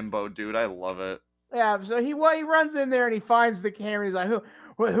such a himbo, dude. I love it. Yeah, so he runs in there and he finds the camera. He's like,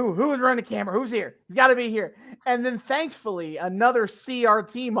 who is running the camera? Who's here? He's got to be here. And then thankfully, another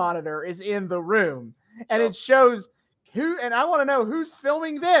CRT monitor is in the room. And it shows and I want to know who's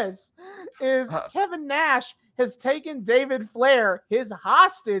filming this, is Kevin Nash has taken David Flair, his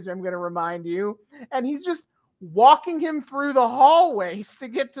hostage, I'm going to remind you, and he's just walking him through the hallways to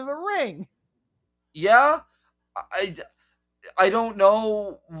get to the ring. Yeah, I don't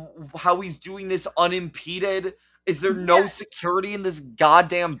know how he's doing this unimpeded. Is there no security in this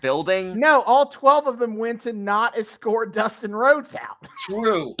goddamn building? No, all 12 of them went to not escort Dustin Rhodes out.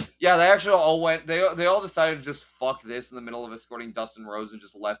 True. Yeah, they actually all went. They all decided to just fuck this in the middle of escorting Dustin Rhodes and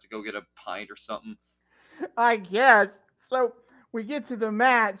just left to go get a pint or something. I guess. So we get to the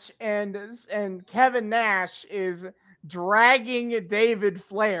match, and Kevin Nash is dragging David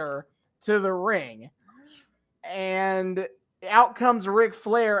Flair to the ring, and out comes Ric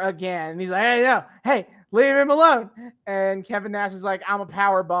Flair again. And he's like, "Hey, no, hey, leave him alone." And Kevin Nash is like, "I'm a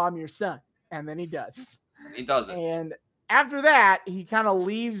power bomb your son," and then he does. He does it. And after that, he kind of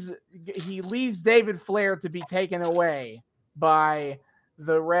leaves. He leaves David Flair to be taken away by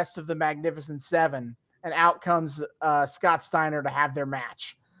the rest of the Magnificent Seven. And out comes Scott Steiner to have their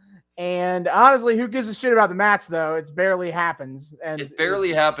match. And honestly, who gives a shit about the match, though? It barely happens. And it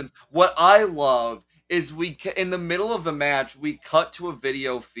barely happens. What I love is in the middle of the match, we cut to a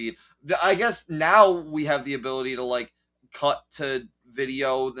video feed. I guess now we have the ability to like cut to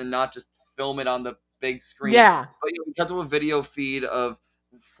video and not just film it on the big screen. Yeah. But we cut to a video feed of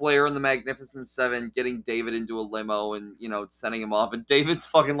Flair and the Magnificent Seven getting David into a limo and, sending him off. And David's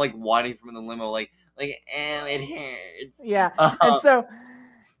fucking like whining from the limo, like, oh, it hurts. Yeah.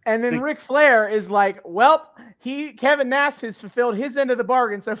 And then Ric Flair is like, well, Kevin Nash has fulfilled his end of the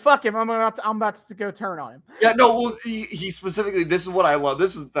bargain, so fuck him. I'm about to go turn on him. Yeah, no, well, he specifically, this is what I love.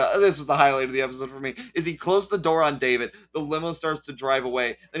 This is the highlight of the episode for me, is he closed the door on David. The limo starts to drive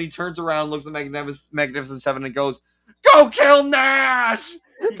away. Then he turns around, looks at Magnificent Seven and goes, "Go kill Nash!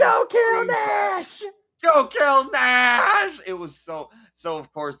 Go kill Nash! Go kill Nash!" It was so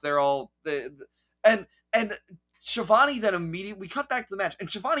of course they're all and Shivani then we cut back to the match, and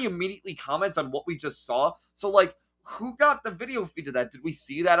Shivani immediately comments on what we just saw. So, like, who got the video feed of that? Did we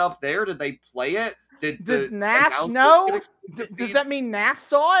see that up there? Did they play it? Did Nash know? Does that mean Nash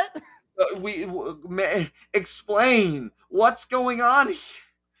saw it? Explain what's going on here.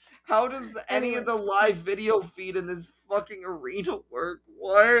 How does any of the live video feed in this fucking arena work?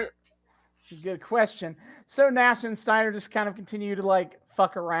 What? Good question. So Nash and Steiner just kind of continue to like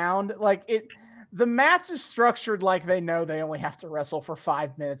fuck around. The match is structured like they know they only have to wrestle for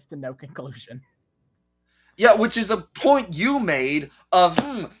 5 minutes to no conclusion. Yeah, which is a point you made of,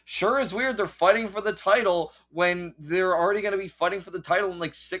 sure is weird they're fighting for the title when they're already going to be fighting for the title in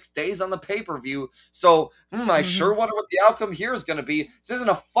like 6 days on the pay-per-view. So, I sure wonder what the outcome here is going to be. This isn't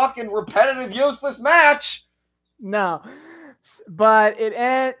a fucking repetitive, useless match. No. But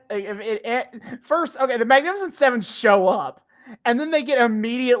first, okay, the Magnificent Seven show up. And then they get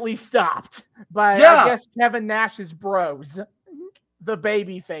immediately stopped by, I guess, Kevin Nash's bros. The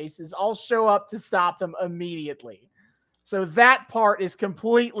baby faces all show up to stop them immediately. So that part is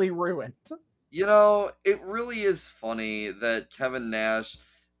completely ruined. It really is funny that Kevin Nash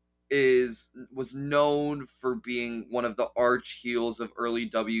was known for being one of the arch heels of early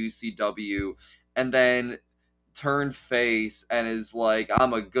WCW, and then turned face and is like,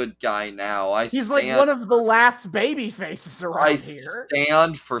 I'm a good guy now. He's like one of the last baby faces around here. I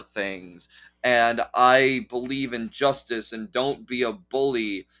stand for things, and I believe in justice, and don't be a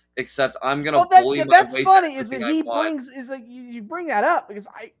bully. Except I'm gonna bully. That's funny. Is that you bring that up because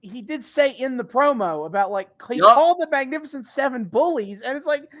he did say in the promo about he called the Magnificent Seven bullies, and it's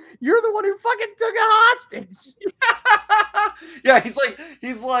like, you're the one who fucking took a hostage. Yeah, he's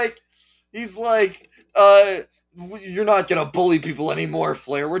like, you're not gonna bully people anymore,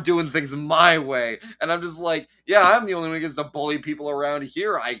 Flair. We're doing things my way. And I'm just like, yeah, I'm the only one who gets to bully people around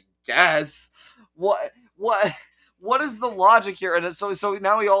here, I guess. What is the logic here? And so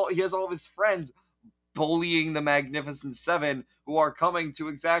now he has all of his friends bullying the Magnificent Seven, who are coming to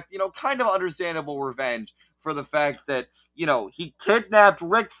exact, kind of understandable revenge for the fact that, he kidnapped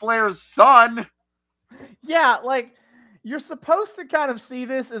Ric Flair's son. Yeah, you're supposed to kind of see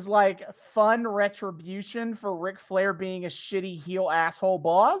this as fun retribution for Ric Flair being a shitty heel asshole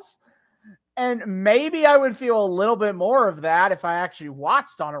boss. And maybe I would feel a little bit more of that if I actually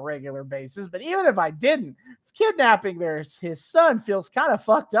watched on a regular basis. But even if I didn't, kidnapping his son feels kind of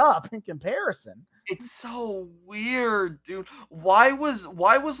fucked up in comparison. It's so weird, dude. Why was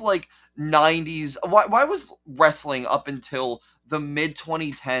 90s? Why was wrestling up until the mid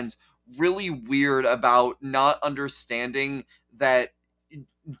 2010s really weird about not understanding that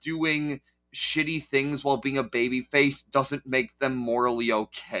doing shitty things while being a babyface doesn't make them morally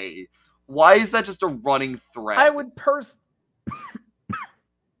okay? Why is that just a running thread? I would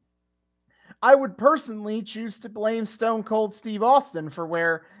I would personally choose to blame Stone Cold Steve Austin for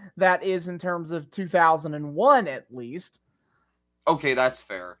where that is in terms of 2001 at least. Okay, that's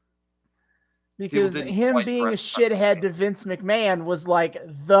fair. People Because didn't him quite being a grasp shithead to Vince McMahon was like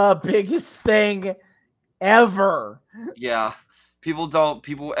the biggest thing ever. Yeah.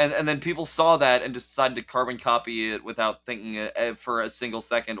 And then people saw that and decided to carbon copy it without thinking for a single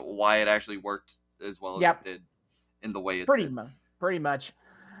second why it actually worked as well as it Yep, did in the way it pretty did. much. Pretty much.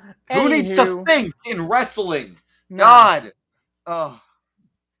 Who needs to Anywho, think in wrestling? nah. God. Oh,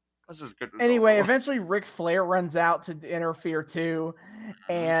 let's just get this Anyway, over with. eventually Ric Flair runs out to interfere too, Mhm.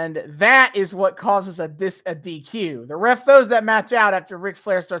 and that is what causes a DQ. The ref throws that match out after Ric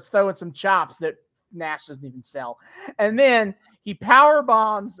Flair starts throwing some chops that Nash doesn't even sell, and then he power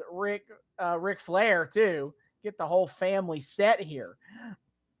bombs Ric Flair too. Get the whole family set here.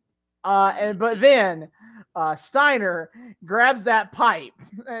 But then Steiner grabs that pipe,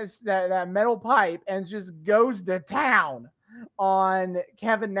 that metal pipe, and just goes to town on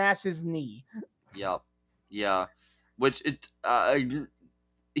Kevin Nash's knee. Yep. Yeah. Which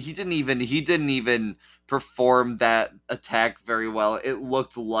he didn't even perform that attack very well. It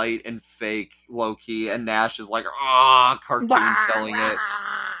looked light and fake, low key, and Nash is like, cartoon selling it.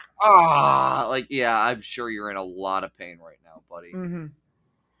 Like, yeah, I'm sure you're in a lot of pain right now, buddy. Mm-hmm.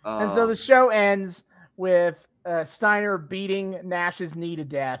 And so the Um, show ends with Steiner beating Nash's knee to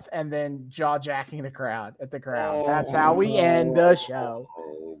death and then jaw jacking the crowd at the crowd. That's how we end the show.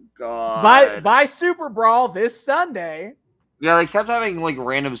 Oh By God. by Super Brawl this Sunday. Yeah, they kept having like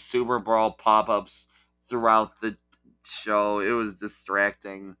random Super Brawl pop-ups throughout the show. It was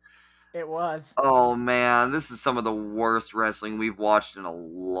distracting. It was. Oh man, this is some of the worst wrestling we've watched in a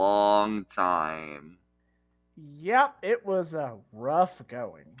long time. Yep, it was a rough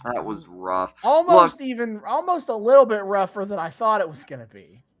going. That was rough. Almost a little bit rougher than I thought it was going to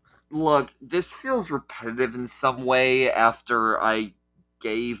be. Look, this feels repetitive in some way after I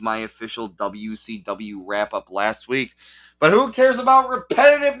gave my official WCW wrap up last week. But who cares about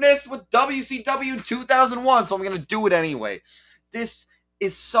repetitiveness with WCW 2001? So I'm going to do it anyway. This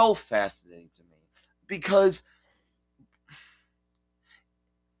is so fascinating to me because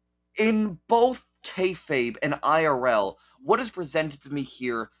in both kayfabe and IRL, what is presented to me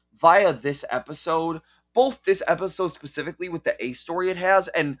here via this episode, both this episode specifically with the A story it has,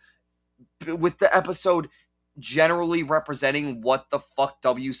 and with the episode generally representing what the fuck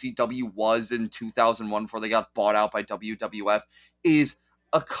WCW was in 2001 before they got bought out by WWF, is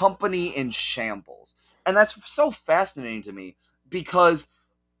a company in shambles. And that's so fascinating to me because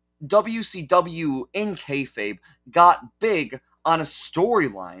WCW in kayfabe got big on a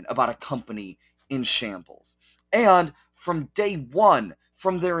storyline about a company in shambles. And from day one,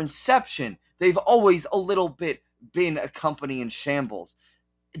 from their inception, they've always a little bit been a company in shambles.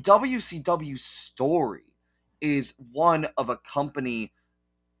 WCW's story is one of a company,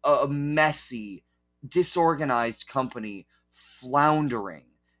 a messy, disorganized company, floundering,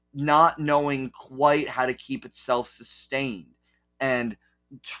 not knowing quite how to keep itself sustained, and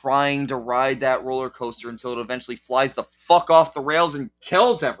trying to ride that roller coaster until it eventually flies the fuck off the rails and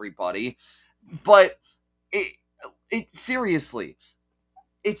kills everybody. But it seriously,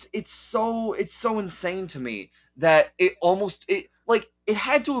 it's so insane to me that it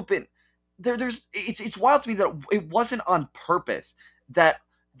had to have been it's wild to me that it wasn't on purpose that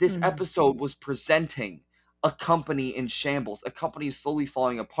this episode was presenting a company in shambles, a company slowly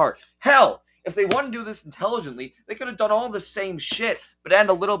falling apart. Hell, if they want to do this intelligently, they could have done all the same shit, but add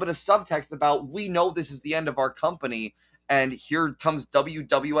a little bit of subtext about we know this is the end of our company, and here comes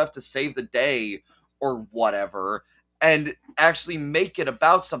WWF to save the day, or whatever, and actually make it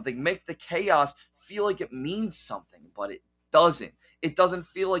about something, make the chaos feel like it means something, but it doesn't. It doesn't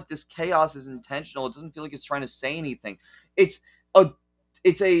feel like this chaos is intentional. It doesn't feel like it's trying to say anything. It's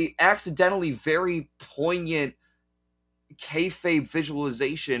a accidentally very poignant kayfabe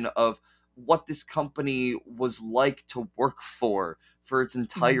visualization of what this company was like to work for its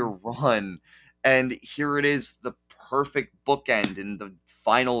entire run. And here it is, the perfect bookend and the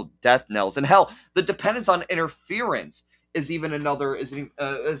final death knells. And hell, the dependence on interference is even another, as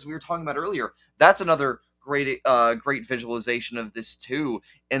we were talking about earlier, that's another great visualization of this too,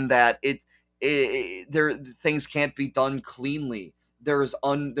 in that things can't be done cleanly. There's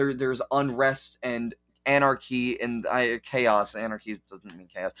unrest and anarchy and chaos. Anarchy doesn't mean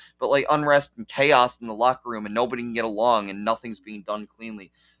chaos, but like unrest and chaos in the locker room, and nobody can get along, and nothing's being done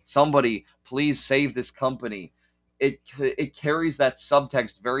cleanly. Somebody, please save this company. It carries that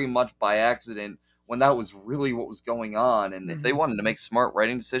subtext very much by accident when that was really what was going on. And if they wanted to make smart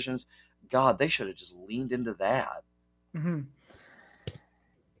writing decisions, God, they should have just leaned into that.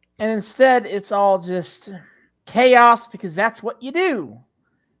 And instead, it's all just chaos because that's what you do.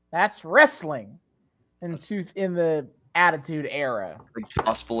 That's wrestling in the Attitude Era. The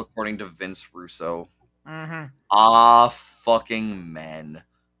gospel according to Vince Russo. Mm-hmm. Fucking men.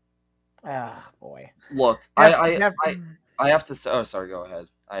 Ah, boy. Look, I have to say. Oh, sorry. Go ahead.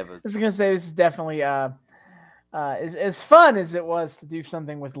 I was gonna say this is definitely as fun as it was to do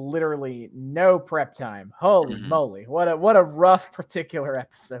something with literally no prep time. Holy moly! What a rough particular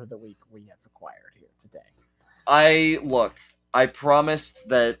episode that we have acquired here today. I promised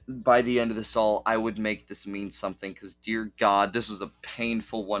that by the end of this all, I would make this mean something, because, dear God, this was a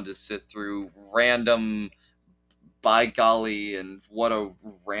painful one to sit through. Random, by golly, and what a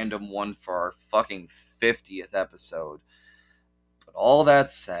random one for our fucking 50th episode. But all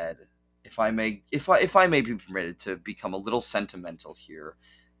that said, if I may be permitted to become a little sentimental here,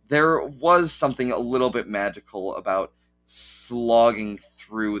 there was something a little bit magical about slogging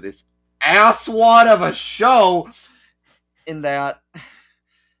through this asswad of a show, in that,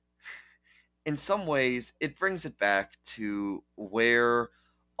 in some ways, it brings it back to where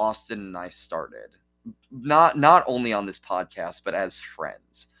Austin and I started. Not only on this podcast, but as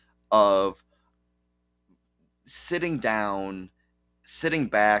friends, of sitting down, sitting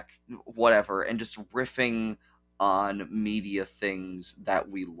back, whatever, and just riffing on media things that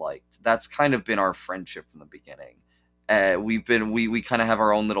we liked. That's kind of been our friendship from the beginning. We kind of have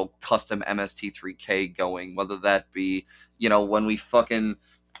our own little custom MST3K going, whether that be, when we fucking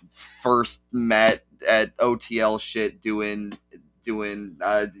first met at OTL shit, doing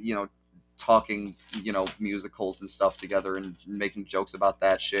talking, musicals and stuff together and making jokes about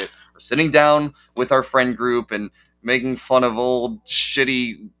that shit, or sitting down with our friend group and making fun of old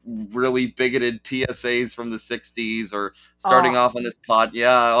shitty, really bigoted PSAs from the 60s, or starting off on this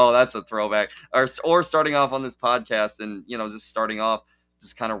that's a throwback, or starting off on this podcast and, just starting off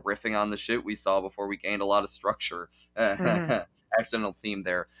just kind of riffing on the shit we saw before we gained a lot of structure. Accidental theme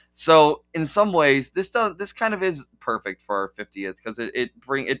there. So in some ways, this kind of is perfect for our 50th, because it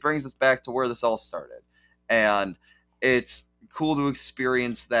brings us back to where this all started, and it's cool to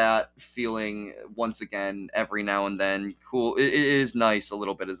experience that feeling once again every now and then. Cool. It is nice a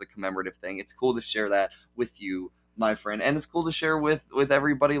little bit as a commemorative thing. It's cool to share that with you, my friend, and it's cool to share with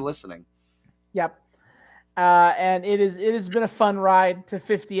everybody listening. Yep. And it has been a fun ride to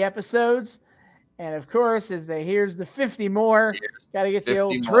 50 episodes. And of course, here's the 50 more, got to get the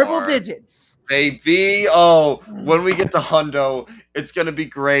old triple digits. Baby. Oh, when we get to Hundo, it's going to be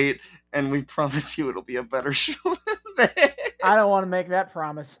great. And we promise you it'll be a better show than that. I don't want to make that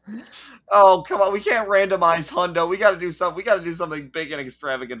promise. Oh, come on. We can't randomize Hundo. We got to do something big and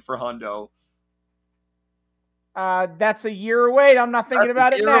extravagant for Hundo. That's a year away. I'm not thinking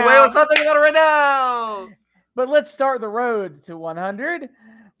about it now. Let's not think about it right now. But let's start the road to 100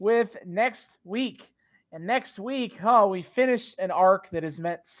 with next week. And next week, we finished an arc that has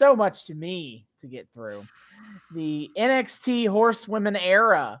meant so much to me to get through. The NXT Horsewomen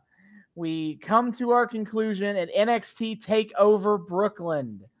Era. We come to our conclusion at NXT TakeOver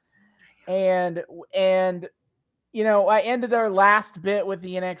Brooklyn. And I ended our last bit with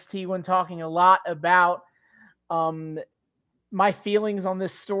the NXT one talking a lot about my feelings on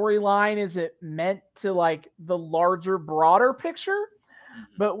this storyline. Is it meant to like the larger, broader picture?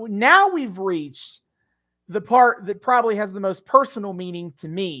 But now we've reached the part that probably has the most personal meaning to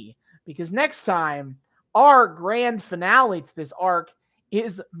me, because next time our grand finale to this arc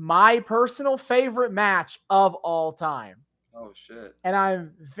is my personal favorite match of all time. Oh shit. And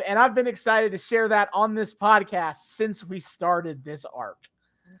I've been excited to share that on this podcast since we started this arc.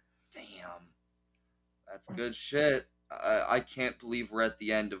 Damn. That's good shit. I can't believe we're at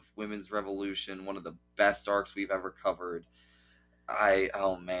the end of Women's Revolution, one of the best arcs we've ever covered.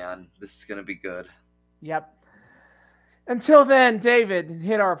 Oh man, this is gonna be good. Yep. Until then, David,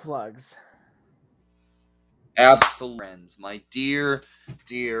 hit our plugs. Absolutely, friends, my dear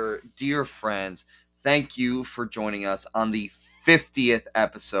friends, thank you for joining us on the 50th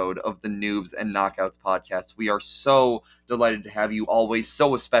episode of the Noobs and Knockouts podcast. We are so delighted to have you always,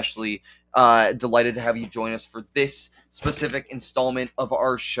 so especially delighted to have you join us for this specific installment of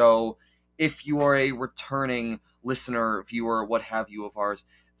our show. If you are a returning listener, viewer, what have you of ours,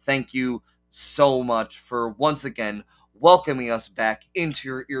 thank you so much for once again welcoming us back into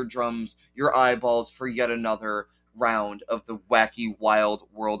your eardrums, your eyeballs, for yet another round of the wacky, wild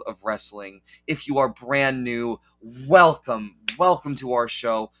world of wrestling. If you are brand new, welcome welcome to our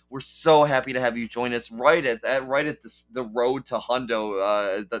show. We're so happy to have you join us right at the road to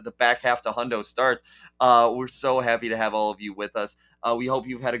Hundo, the back half to Hundo starts. We're so happy to have all of you with us. We hope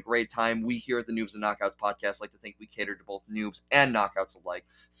you've had a great time. We here at the Noobs and Knockouts podcast like to think we cater to both noobs and knockouts alike.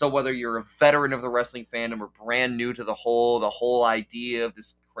 So whether you're a veteran of the wrestling fandom or brand new to the whole idea of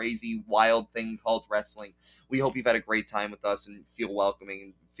this crazy wild thing called wrestling, we hope you've had a great time with us and feel welcoming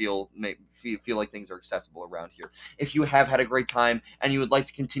and feel like things are accessible around here. If you have had a great time and you would like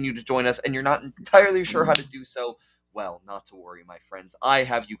to continue to join us and you're not entirely sure how to do so, well, not to worry, my friends. I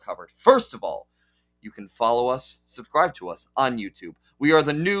have you covered. First of all, you can follow us, subscribe to us on YouTube. We are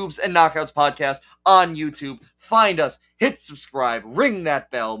the Noobs and Knockouts podcast on YouTube. Find us, hit subscribe, ring that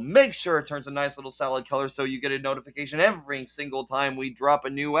bell, make sure it turns a nice little salad color so you get a notification every single time we drop a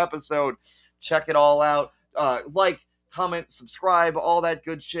new episode. Check it all out. Like, comment, subscribe, all that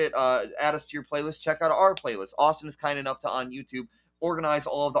good shit. Add us to your playlist. Check out our playlist. Austin is kind enough to, on YouTube, organize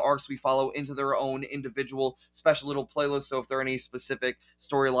all of the arcs we follow into their own individual special little playlists. So if there are any specific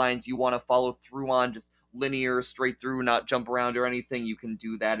storylines you want to follow through on, just linear, straight through, not jump around or anything, you can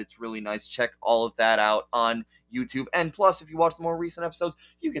do that. It's really nice. Check all of that out on YouTube. And plus, if you watch the more recent episodes,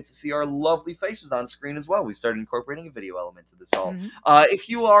 you get to see our lovely faces on screen as well. We started incorporating a video element to this all. If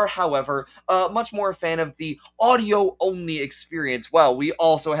you are, however, much more a fan of the audio-only experience, well, we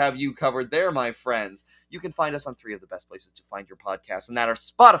also have you covered there, my friends. You can find us on 3 of the best places to find your podcasts, and that are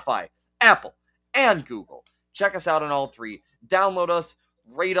Spotify, Apple, and Google. Check us out on all 3. Download us,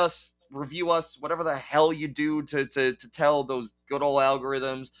 rate us, review us, whatever the hell you do to tell those good old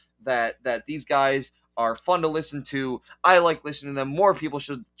algorithms that these guys are fun to listen to. I like listening to them. More people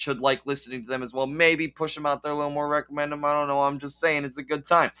should like listening to them as well. Maybe push them out there a little more, recommend them. I don't know. I'm just saying it's a good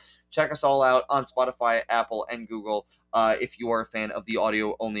time. Check us all out on Spotify, Apple, and Google if you are a fan of the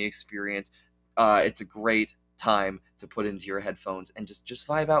audio-only experience. It's a great time to put into your headphones and just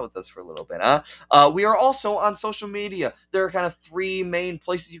vibe out with us for a little bit, huh? We are also on social media. There are kind of 3 main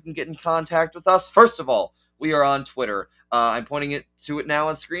places you can get in contact with us. First of all, we are on Twitter. I'm pointing to it now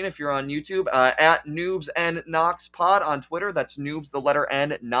on screen if you're on YouTube. At Noobs and Knox Pod on Twitter. That's Noobs, the letter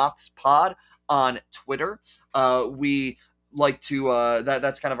N, Knox Pod on Twitter. We like to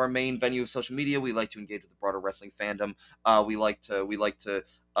that's kind of our main venue of social media. We like to engage with the broader wrestling fandom. We like to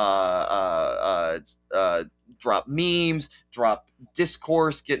drop memes, drop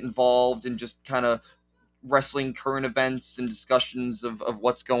discourse, get involved in just kind of wrestling current events and discussions of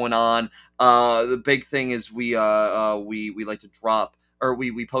what's going on. The big thing is we like to drop, or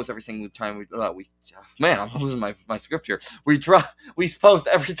we post every single time man, I'm losing my script here. We post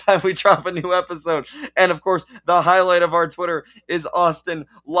every time we drop a new episode. And of course, the highlight of our Twitter is Austin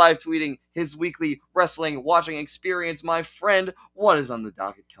live tweeting his weekly wrestling watching experience. My friend, what is on the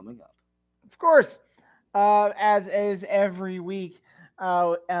docket coming up? Of course, as is every week,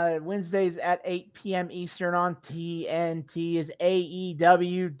 Wednesdays at 8 p.m. Eastern on TNT is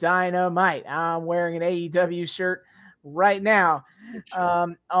AEW Dynamite. I'm wearing an AEW shirt right now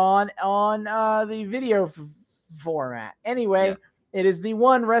on the video format. Anyway, It is the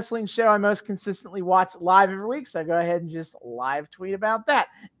one wrestling show I most consistently watch live every week, so I go ahead and just live tweet about that.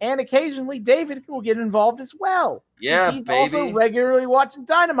 And occasionally David will get involved as well. Yeah, he's baby. also regularly watching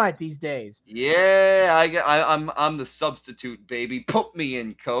Dynamite these days. Yeah, I'm the substitute, baby. Put me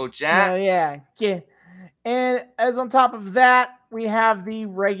in, coach. Oh, yeah. And as on top of that, we have the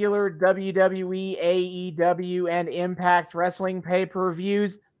regular WWE, AEW, and Impact Wrestling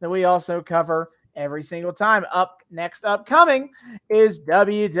pay-per-views that we also cover every single time. Upcoming is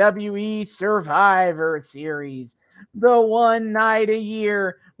WWE Survivor Series, the one night a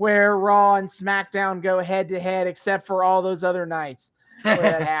year where Raw and SmackDown go head-to-head, except for all those other nights where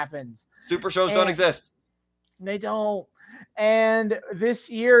that happens. Super shows don't exist. They don't. And this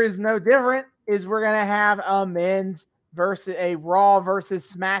year is no different. We're going to have a Raw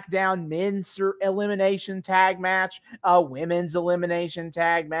versus SmackDown men's elimination tag match, a women's elimination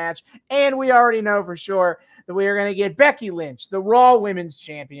tag match, and we already know for sure that we are going to get Becky Lynch, the Raw Women's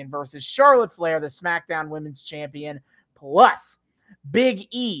Champion, versus Charlotte Flair, the SmackDown Women's Champion, plus Big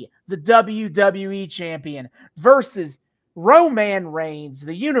E, the WWE Champion, versus Roman Reigns,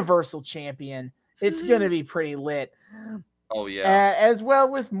 the Universal Champion. It's going to be pretty lit. Oh, yeah. As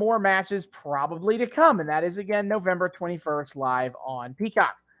well with more matches probably to come. And that is, again, November 21st live on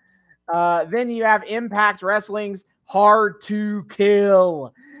Peacock. Then you have Impact Wrestling's Hard to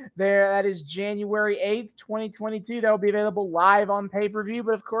Kill. That is January 8th, 2022. That will be available live on pay-per-view.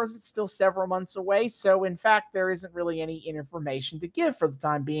 But, of course, it's still several months away. So, in fact, there isn't really any information to give for the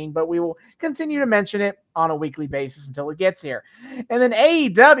time being. But we will continue to mention it on a weekly basis until it gets here. And then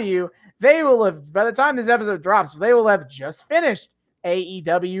AEW, they will have, by the time this episode drops, they will have just finished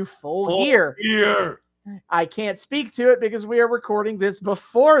AEW Full Gear. I can't speak to it because we are recording this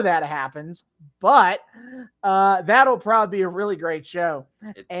before that happens, but that'll probably be a really great show.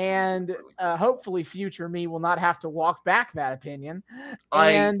 And hopefully future me will not have to walk back that opinion.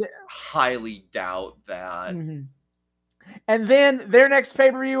 And I highly doubt that. Mm-hmm. And then their next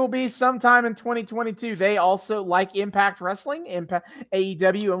pay-per-view will be sometime in 2022. They also, like Impact Wrestling,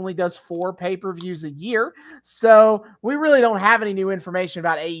 AEW only does 4 pay-per-views a year. So we really don't have any new information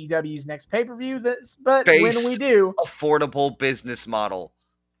about AEW's next pay-per-view. But when we do, affordable business model.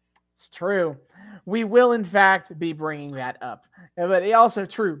 It's true. We will, in fact, be bringing that up. But it also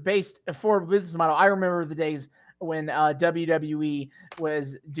true, based affordable business model. I remember the days when WWE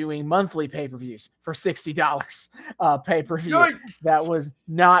was doing monthly pay-per-views for $60 pay-per-view. Yikes. That was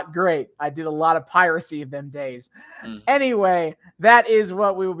not great. I did a lot of piracy of them days. Anyway, that is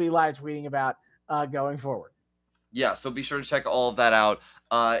what we will be live tweeting about going forward. Yeah, so be sure to check all of that out.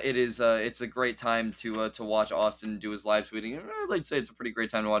 It's a great time to watch Austin do his live tweeting. I'd like to say it's a pretty great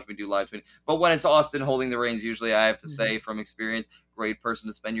time to watch me do live tweeting. But when it's Austin holding the reins, usually I have to say from experience, great person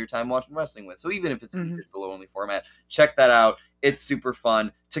to spend your time watching wrestling with. So even if it's in digital only format, check that out. It's super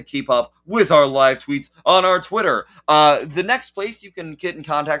fun to keep up with our live tweets on our Twitter. The next place you can get in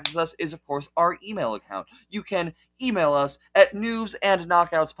contact with us is, of course, our email account. You can email us at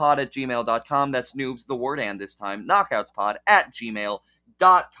noobsandknockoutspod@gmail.com. That's noobs, the word and this time,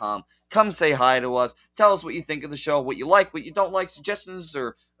 knockoutspod@gmail.com. Come say hi to us. Tell us what you think of the show, what you like, what you don't like, suggestions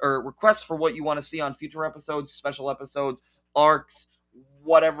or requests for what you want to see on future episodes, special episodes, arcs,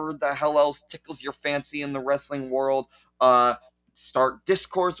 whatever the hell else tickles your fancy in the wrestling world. Start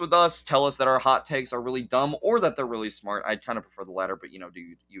discourse with us. Tell us that our hot takes are really dumb or that they're really smart. I'd kind of prefer the latter, but do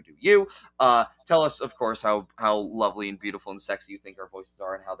you. Tell us, of course, how lovely and beautiful and sexy you think our voices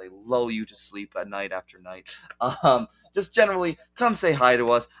are and how they lull you to sleep at night after night. Just generally come say hi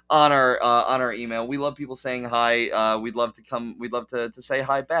to us on our email. We love people saying hi. We'd love to say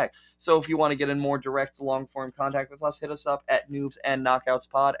hi back. So if you want to get in more direct long form contact with us, hit us up at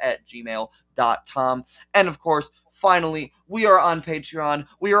noobsandknockouts@gmail.com. And of course, finally, we are on Patreon.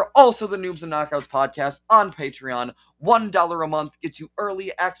 We are also the Noobs and Knockouts podcast on Patreon. $1 a month gets you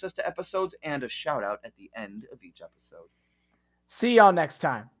early access to episodes and a shout out at the end of each episode. See y'all next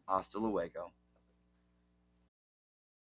time. Hasta luego.